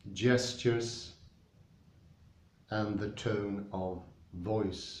 gestures, and the tone of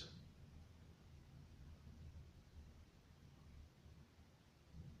voice.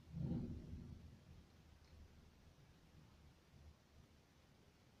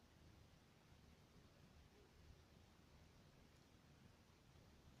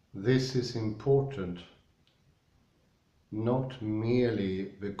 This is important not merely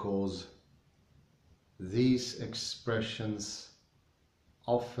because these expressions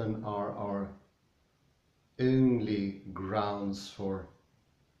often are our only grounds for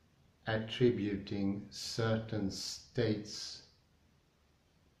attributing certain states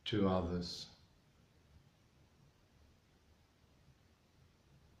to others,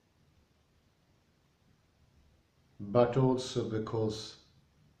 but also because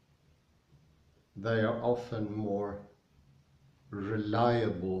they are often more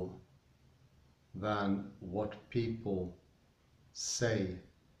reliable than what people say.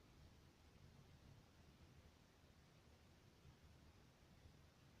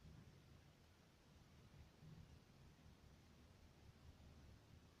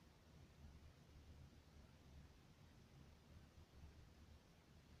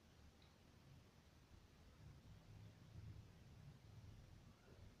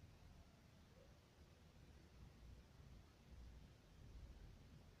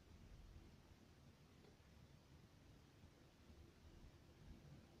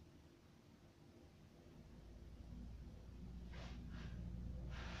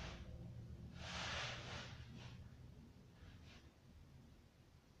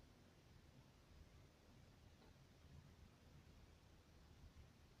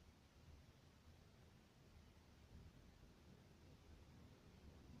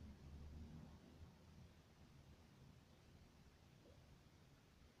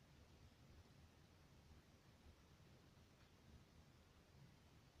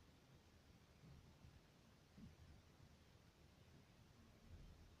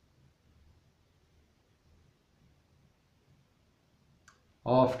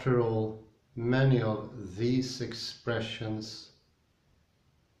 After all, many of these expressions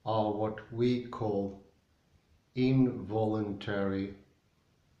are what we call involuntary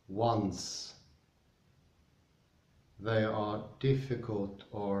ones. They are difficult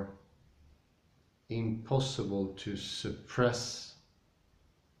or impossible to suppress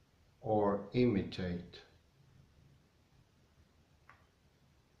or imitate.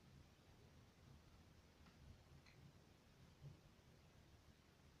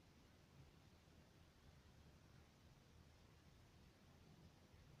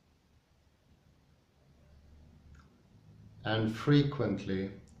 And frequently,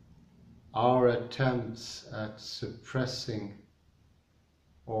 our attempts at suppressing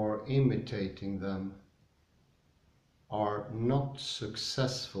or imitating them are not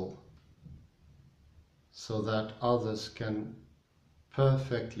successful so that others can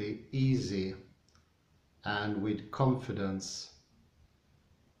perfectly easy and with confidence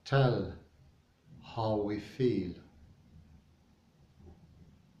tell how we feel.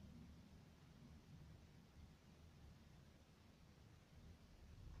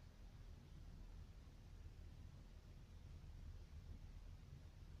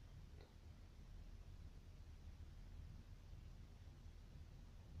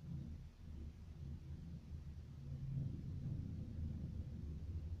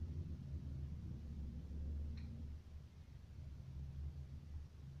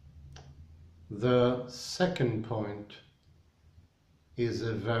 The second point is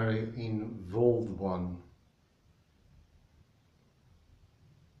a very involved one.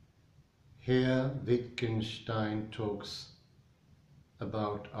 Here Wittgenstein talks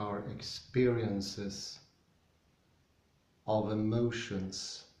about our experiences of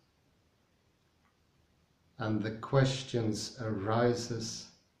emotions, and the questions arises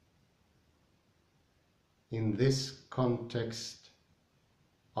in this context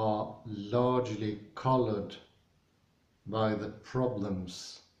are largely colored by the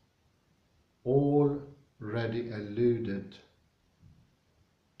problems already alluded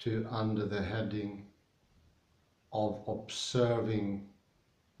to under the heading of observing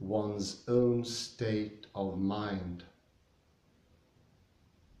one's own state of mind.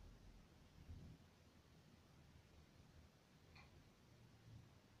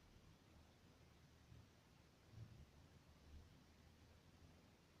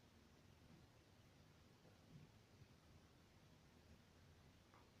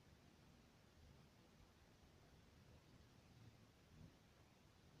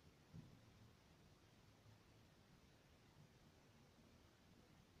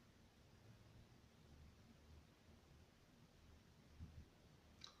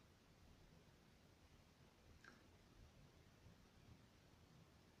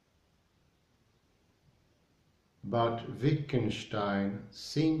 But Wittgenstein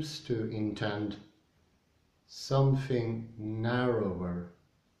seems to intend something narrower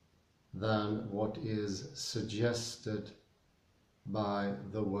than what is suggested by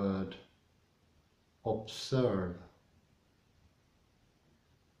the word observe.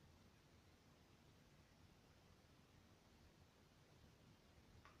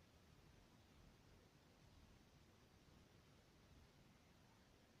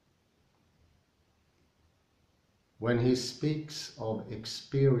 When he speaks of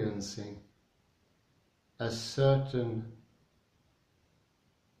experiencing a certain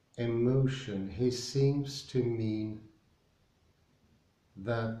emotion, he seems to mean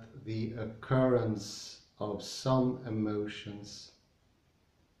that the occurrence of some emotions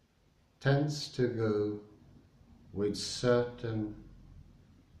tends to go with certain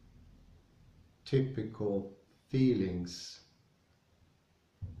typical feelings,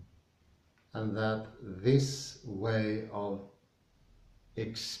 and that this way of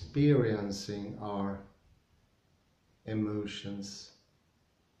experiencing our emotions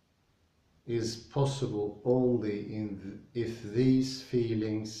is possible only if these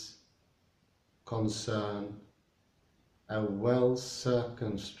feelings concern a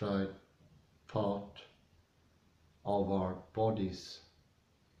well-circumscribed part of our bodies.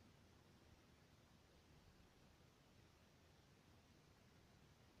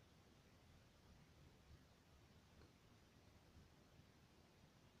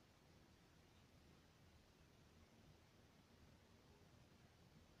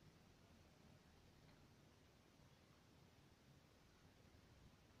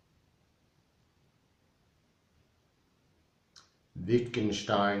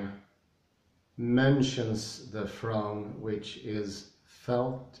 Wittgenstein mentions the frown which is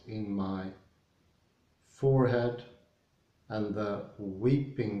felt in my forehead and the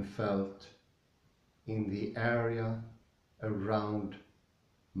weeping felt in the area around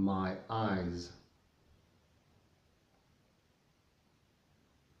my eyes.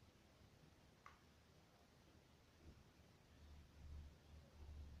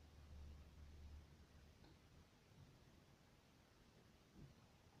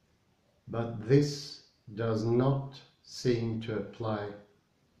 But this does not seem to apply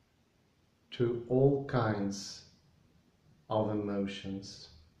to all kinds of emotions.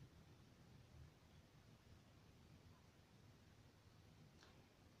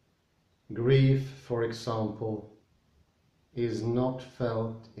 Grief, for example, is not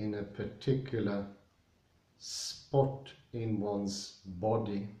felt in a particular spot in one's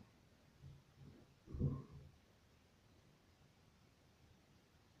body.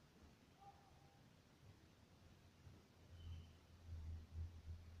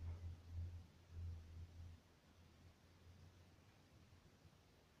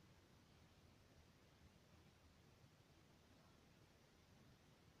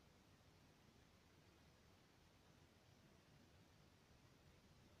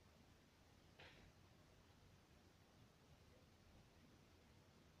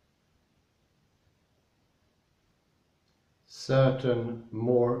 Certain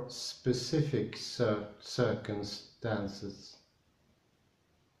more specific circumstances,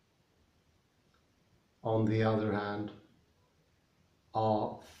 on the other hand,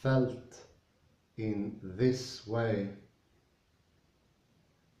 are felt in this way.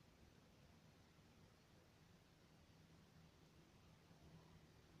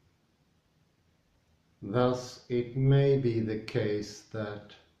 Thus, it may be the case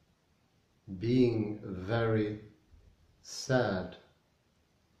that being very sad,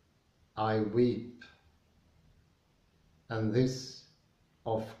 I weep, and this,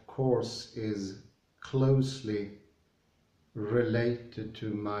 of course, is closely related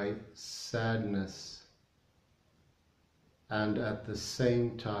to my sadness, and at the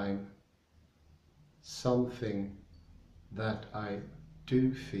same time something that I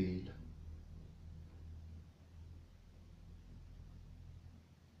do feel.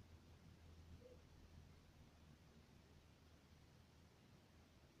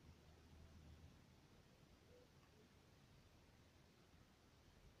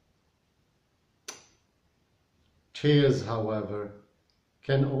 Tears, however,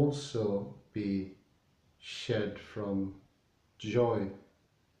 can also be shed from joy.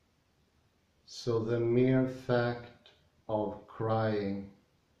 So the mere fact of crying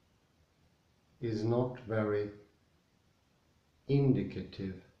is not very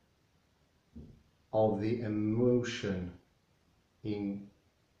indicative of the emotion in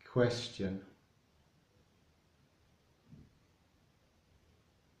question.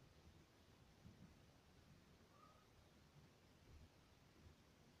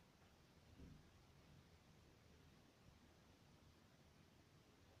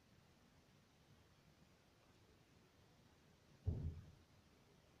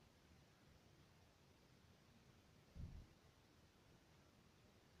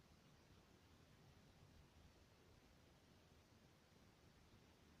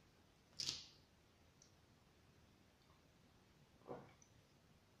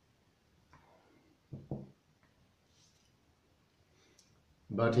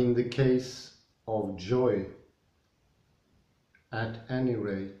 But in the case of joy, at any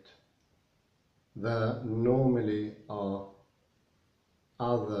rate, there normally are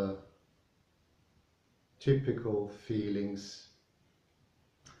other typical feelings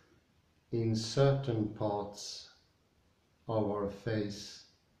in certain parts of our face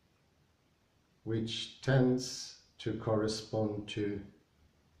which tends to correspond to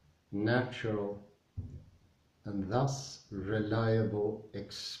natural and thus reliable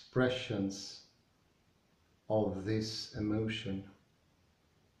expressions of this emotion.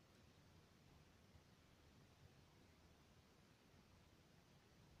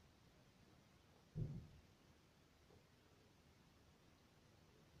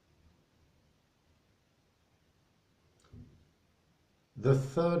 The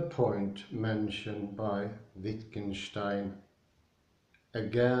third point mentioned by Wittgenstein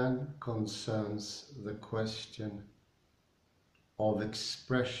again concerns the question of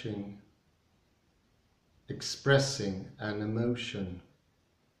expressing an emotion.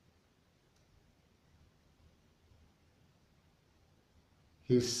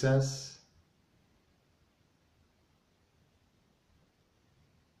 He says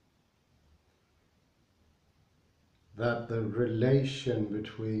that the relation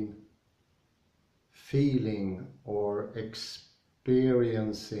between feeling or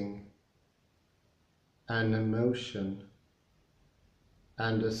experiencing an emotion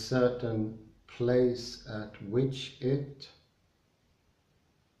and a certain place at which it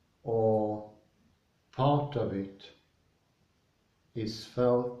or part of it is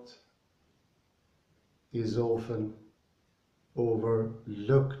felt is often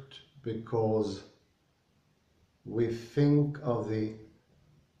overlooked because we think of the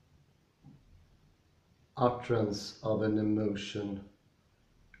utterance of an emotion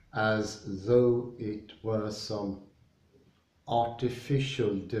as though it were some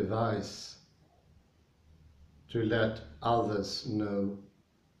artificial device to let others know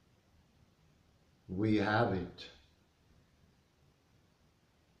we have it.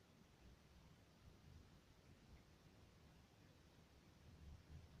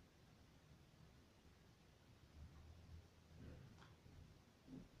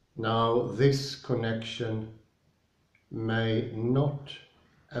 Now, this connection may not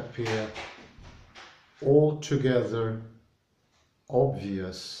appear altogether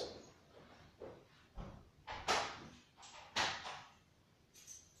obvious.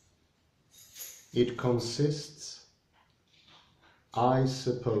 It consists, I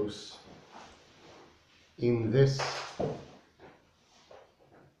suppose, in this: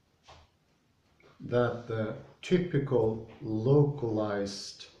 that the typical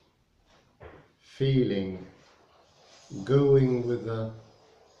localized feeling going with a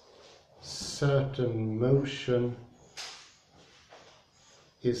certain motion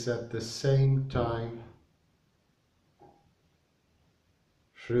is at the same time,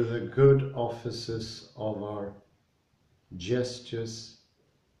 through the good offices of our gestures,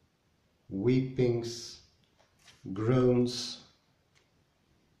 weepings, groans,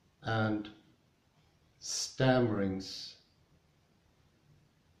 and stammerings,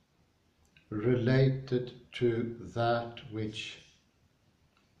 related to that which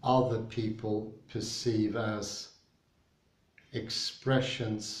other people perceive as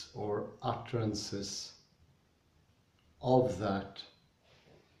expressions or utterances of that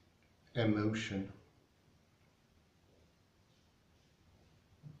emotion.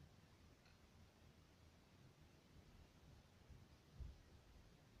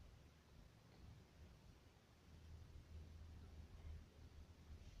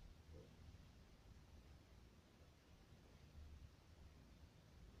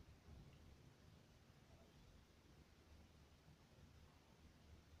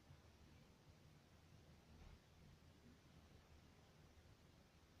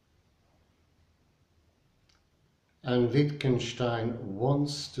 And Wittgenstein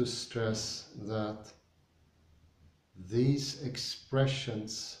wants to stress that these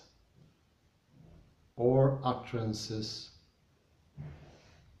expressions or utterances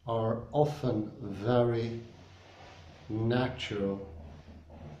are often very natural,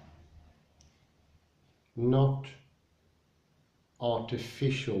 not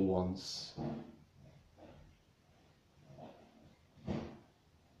artificial ones.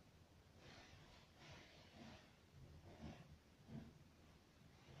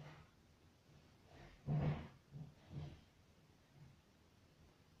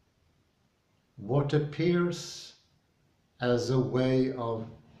 What appears as a way of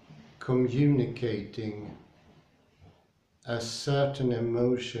communicating a certain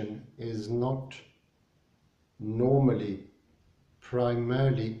emotion is not normally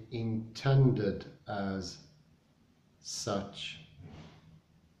primarily intended as such.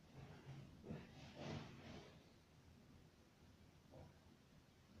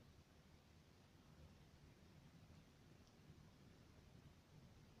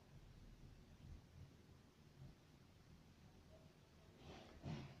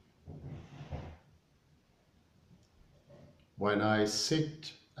 When I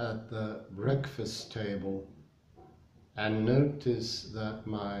sit at the breakfast table and notice that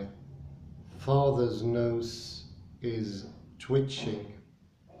my father's nose is twitching,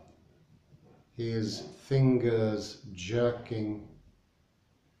 his fingers jerking,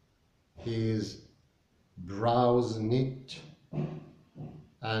 his brows knit,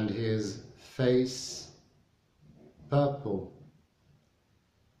 and his face purple,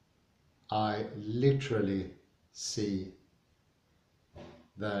 I literally see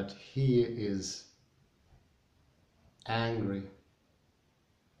that he is angry.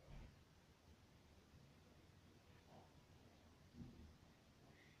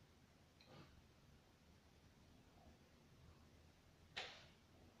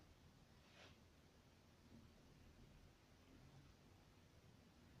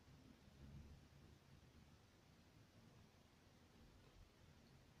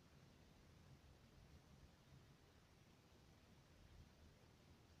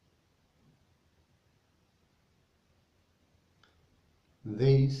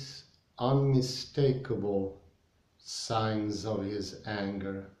 These unmistakable signs of his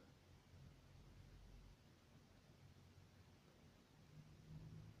anger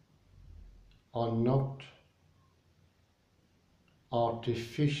are not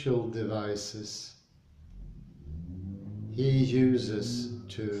artificial devices he uses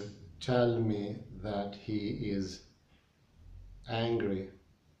to tell me that he is angry.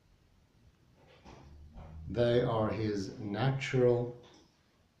 They are his natural,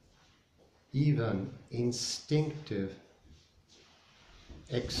 even instinctive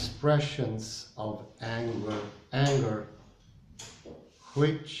expressions of anger,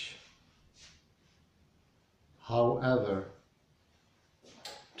 which, however,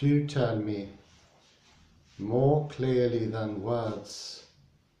 do tell me more clearly than words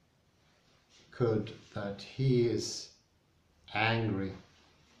could that he is angry.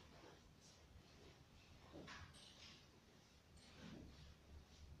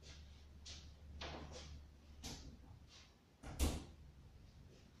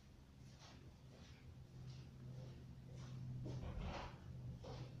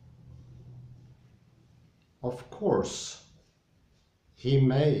 Of course, he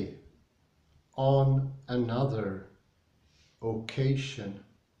may on another occasion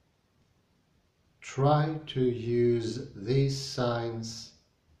try to use these signs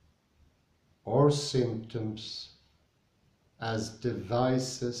or symptoms as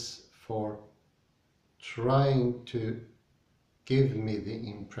devices for trying to give me the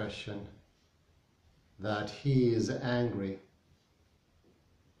impression that he is angry.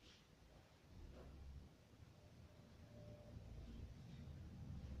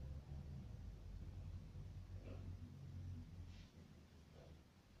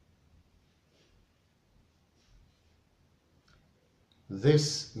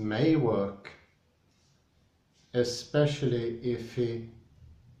 This may work, especially if he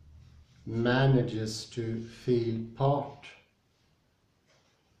manages to feel part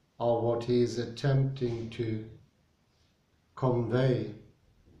of what he is attempting to convey.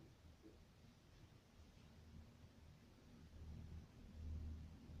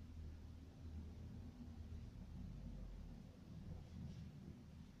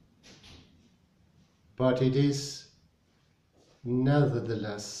 But it is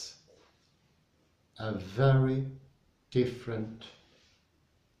nevertheless a very different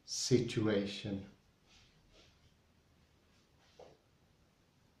situation.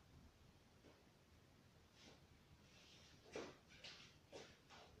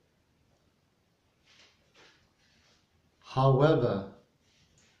 However,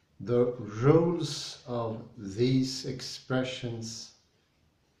 the roles of these expressions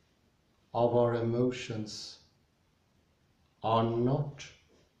of our emotions are not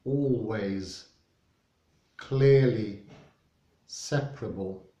always clearly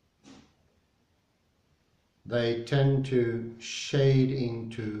separable. They tend to shade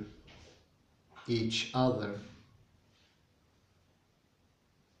into each other.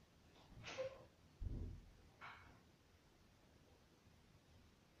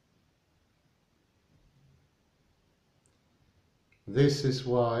 This is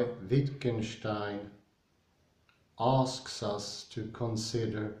why Wittgenstein asks us to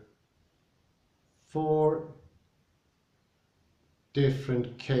consider 4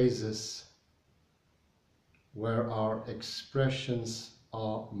 different cases where our expressions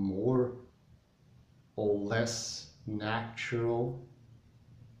are more or less natural,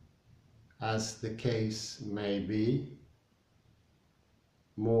 as the case may be,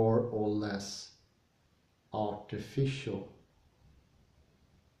 more or less artificial.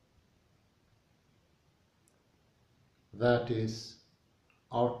 That is,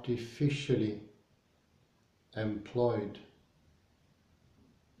 artificially employed.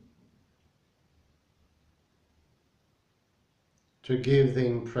 To give the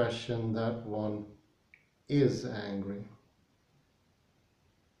impression that one is angry.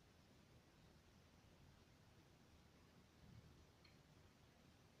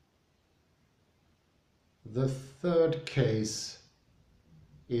 The third case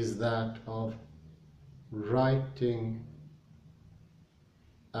is that of writing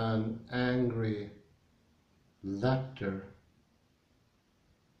an angry letter.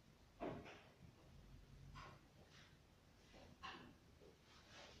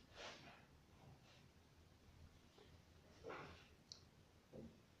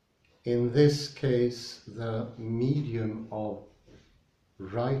 In this case, the medium of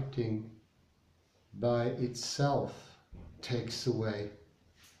writing by itself takes away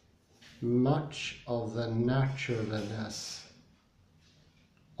much of the naturalness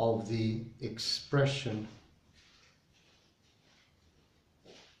of the expression.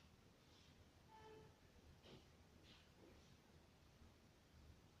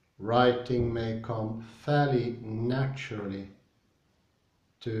 Writing may come fairly naturally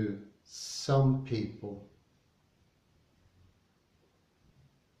to some people,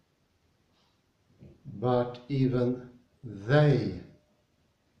 but even they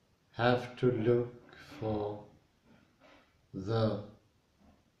have to look for the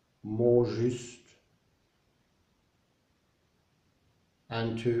mot juste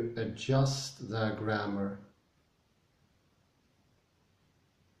and to adjust their grammar.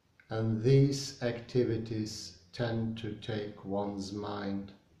 And these activities tend to take one's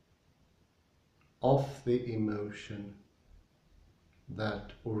mind off the emotion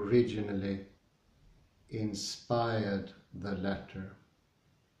that originally inspired the letter.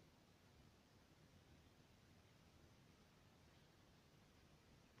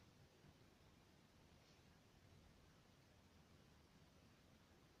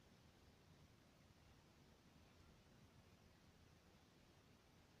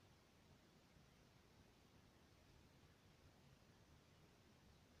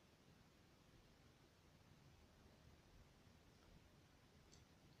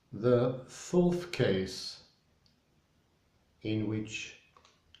 The fourth case, in which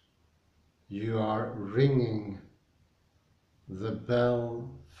you are ringing the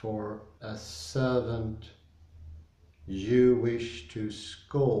bell for a servant you wish to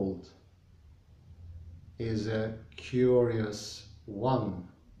scold, is a curious one.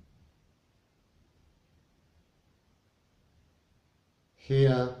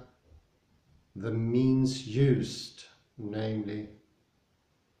 Here, the means used, namely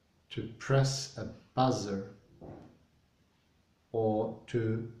to press a buzzer or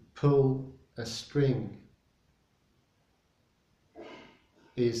to pull a string,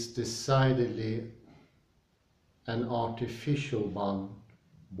 is decidedly an artificial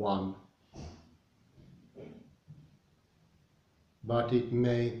one, but it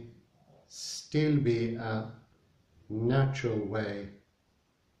may still be a natural way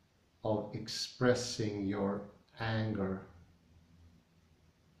of expressing your anger.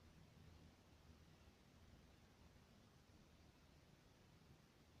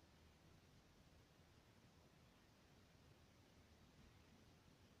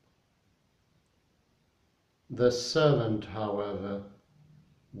 The servant, however,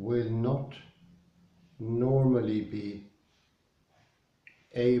 will not normally be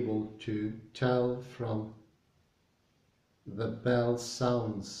able to tell from the bell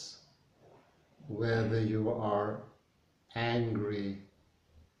sounds whether you are angry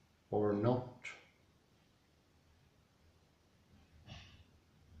or not.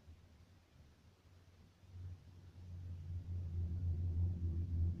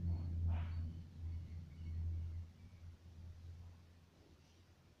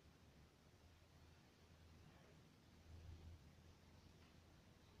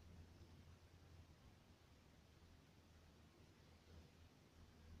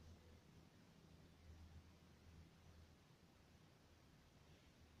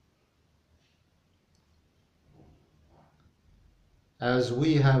 As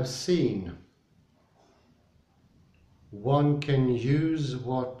we have seen, one can use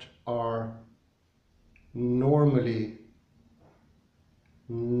what are normally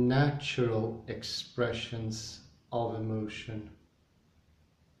natural expressions of emotion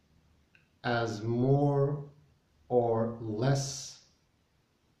as more or less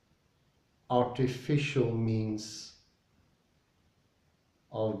artificial means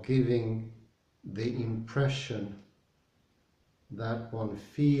of giving the impression that one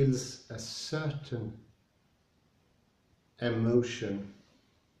feels a certain emotion,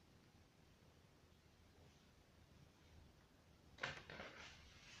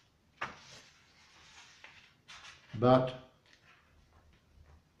 but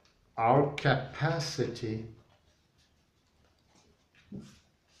our capacity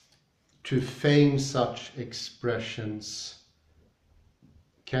to feign such expressions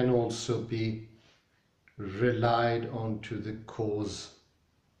can also be relied on to the cause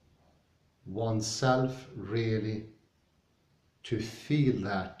oneself really to feel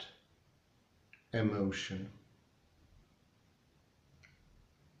that emotion.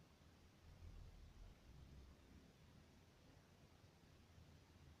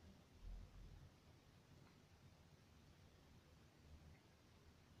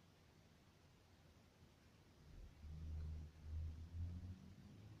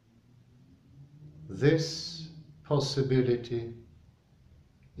 This possibility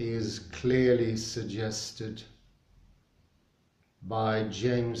is clearly suggested by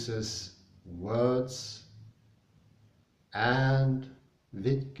James's words, and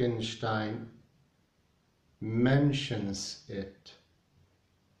Wittgenstein mentions it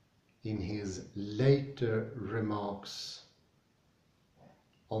in his later remarks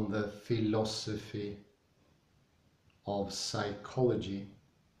on the philosophy of psychology.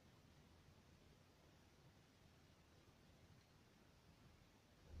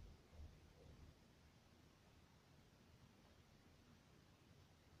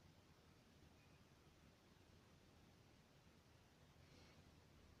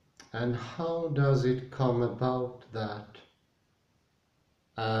 And how does it come about that,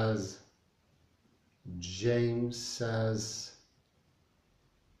 as James says,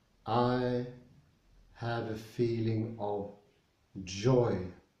 I have a feeling of joy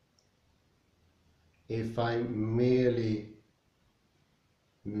if I merely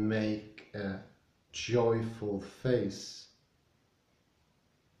make a joyful face,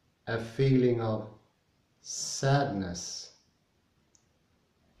 a feeling of sadness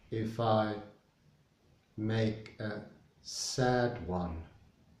if I make a sad one?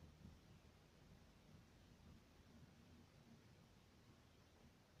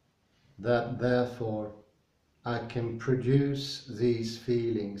 That therefore I can produce these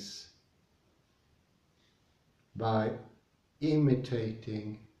feelings by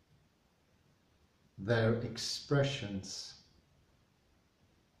imitating their expressions.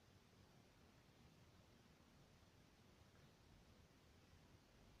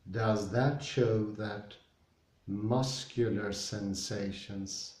 Does that show that muscular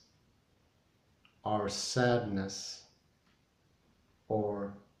sensations are sadness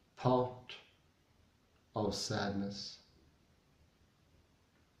or part of sadness?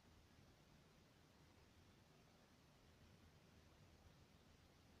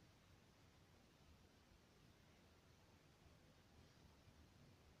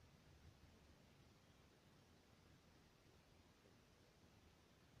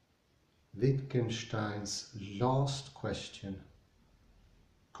 Wittgenstein's last question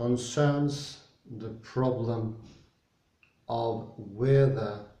concerns the problem of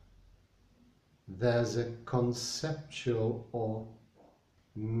whether there's a conceptual or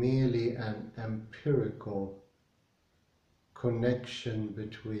merely an empirical connection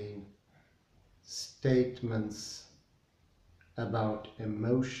between statements about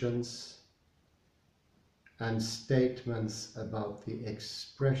emotions and statements about the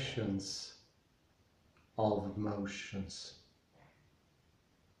expressions of emotions.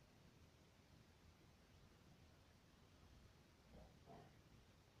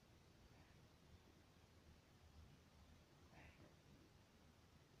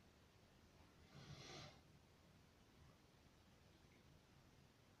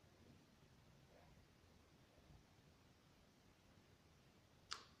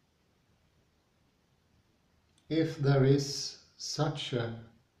 If there is such a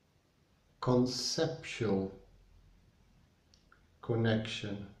conceptual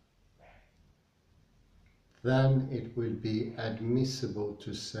connection, then it will be admissible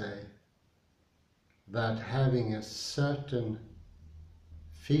to say that having a certain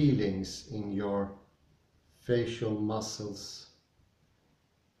feelings in your facial muscles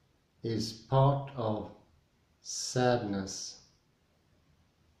is part of sadness.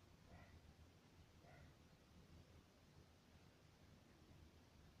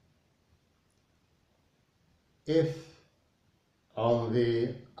 If, on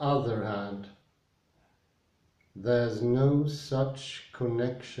the other hand, there's no such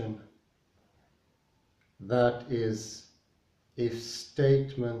connection, that is, if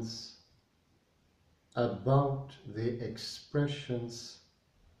statements about the expressions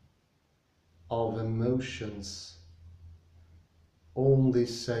of emotions only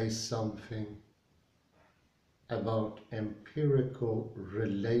say something about empirical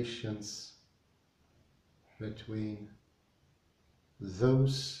relations between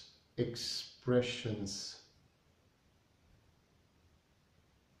those expressions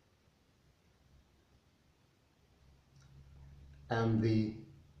and the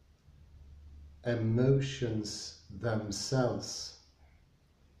emotions themselves,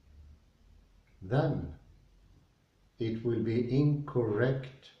 then it will be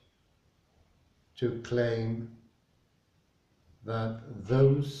incorrect to claim that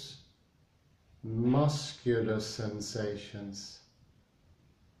those muscular sensations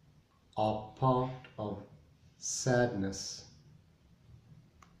are part of sadness.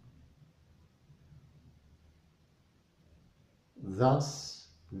 Thus,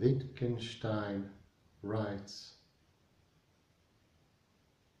 Wittgenstein writes,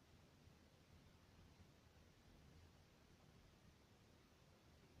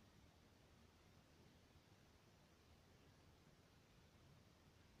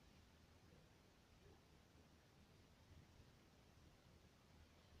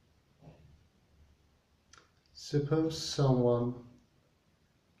 suppose someone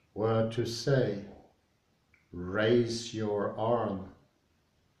were to say, raise your arm,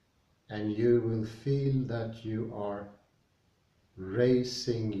 and you will feel that you are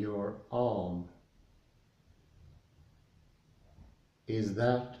raising your arm. Is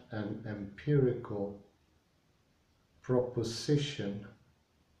that an empirical proposition?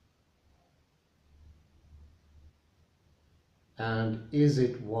 And is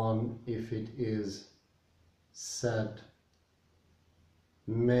it one if it is said,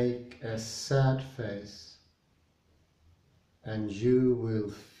 make a sad face and you will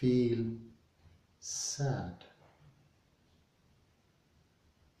feel sad?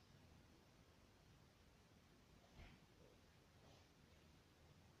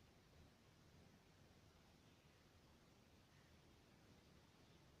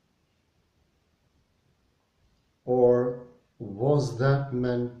 Or was that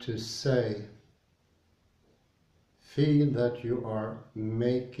meant to say, feel that you are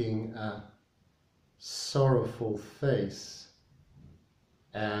making a sorrowful face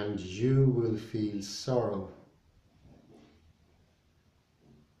and you will feel sorrow.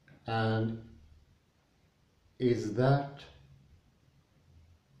 And is that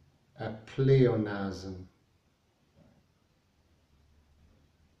a pleonasm?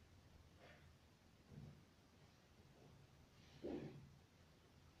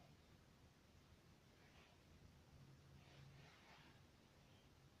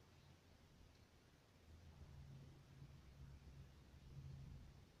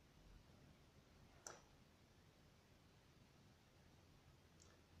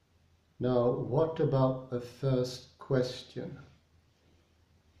 Now, what about the first question?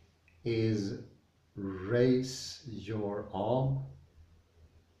 Is raise your arm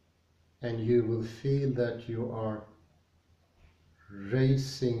and you will feel that you are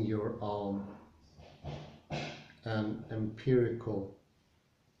raising your arm, an empirical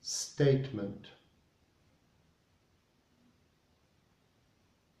statement.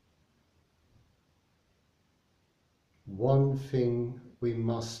 One thing we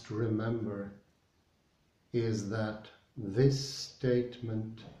must remember is that this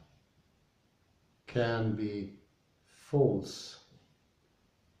statement can be false.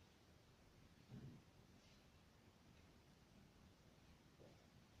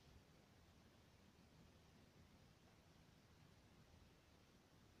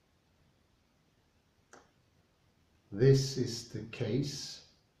 This is the case,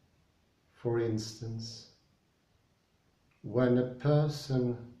 for instance, when a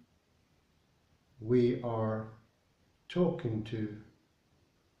person we are talking to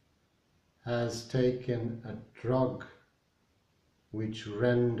has taken a drug which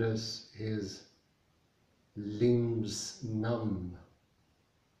renders his limbs numb,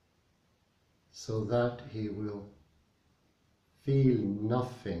 so that he will feel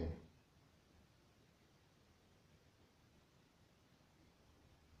nothing.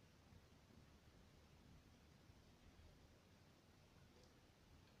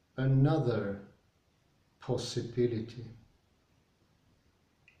 Another possibility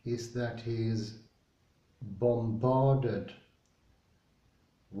is that he is bombarded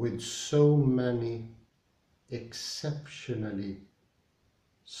with so many exceptionally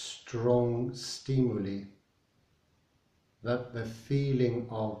strong stimuli that the feeling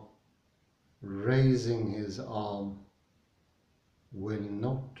of raising his arm will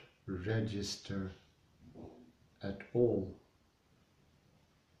not register at all.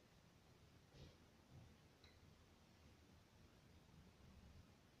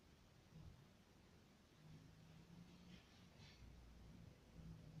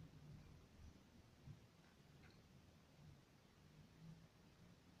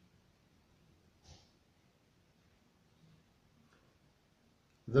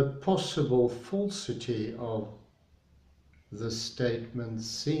 The possible falsity of the statement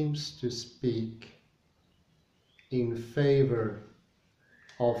seems to speak in favor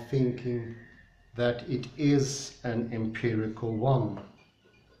of thinking that it is an empirical one.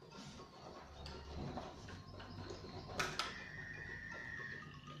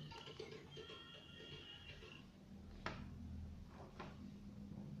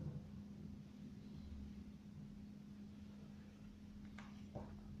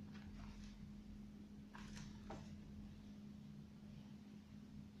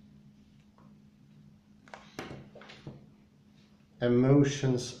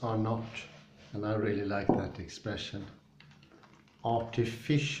 Emotions are not, and I really like that expression,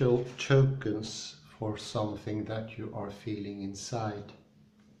 artificial tokens for something that you are feeling inside.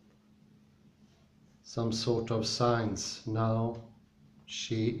 Some sort of signs. Now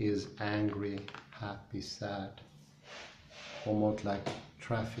she is angry, happy, sad. Almost like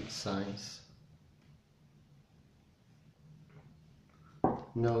traffic signs.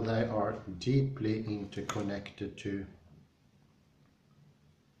 No, they are deeply interconnected to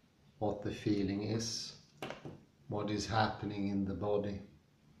what the feeling is, what is happening in the body.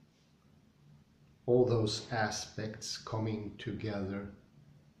 All those aspects coming together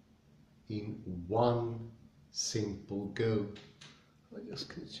in one simple go. I just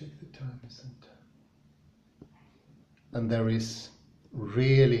can check the time, isn't it? And there is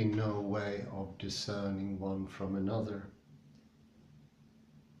really no way of discerning one from another.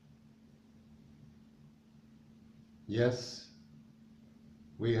 Yes,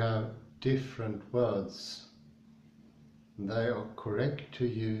 we have different words. They are correct to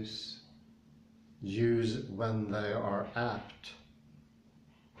use when they are apt.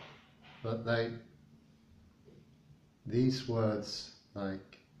 But these words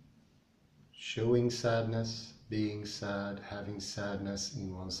like showing sadness, being sad, having sadness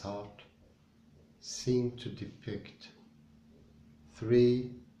in one's heart, seem to depict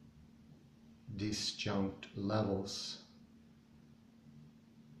three disjunct levels,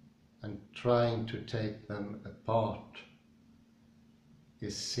 and trying to take them apart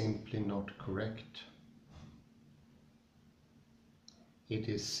is simply not correct. It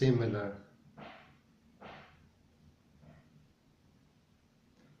is similar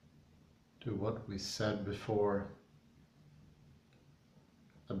to what we said before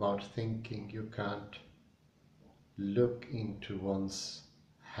about thinking. You can't look into one's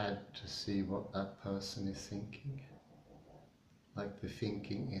head to see what that person is thinking. Like the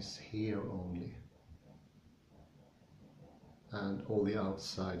thinking is here only, and all the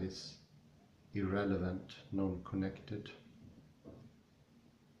outside is irrelevant, non-connected.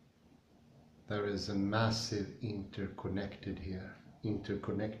 There is a massive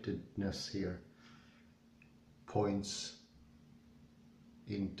interconnectedness here, points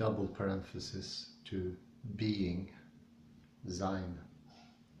in double parenthesis to being, Sein.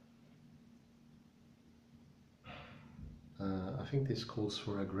 I think this calls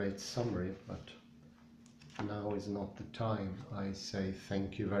for a great summary, but now is not the time. I say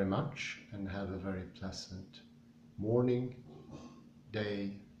thank you very much and have a very pleasant morning,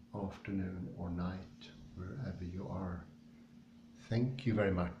 day, afternoon or night, wherever you are. Thank you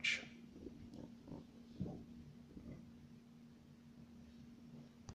very much.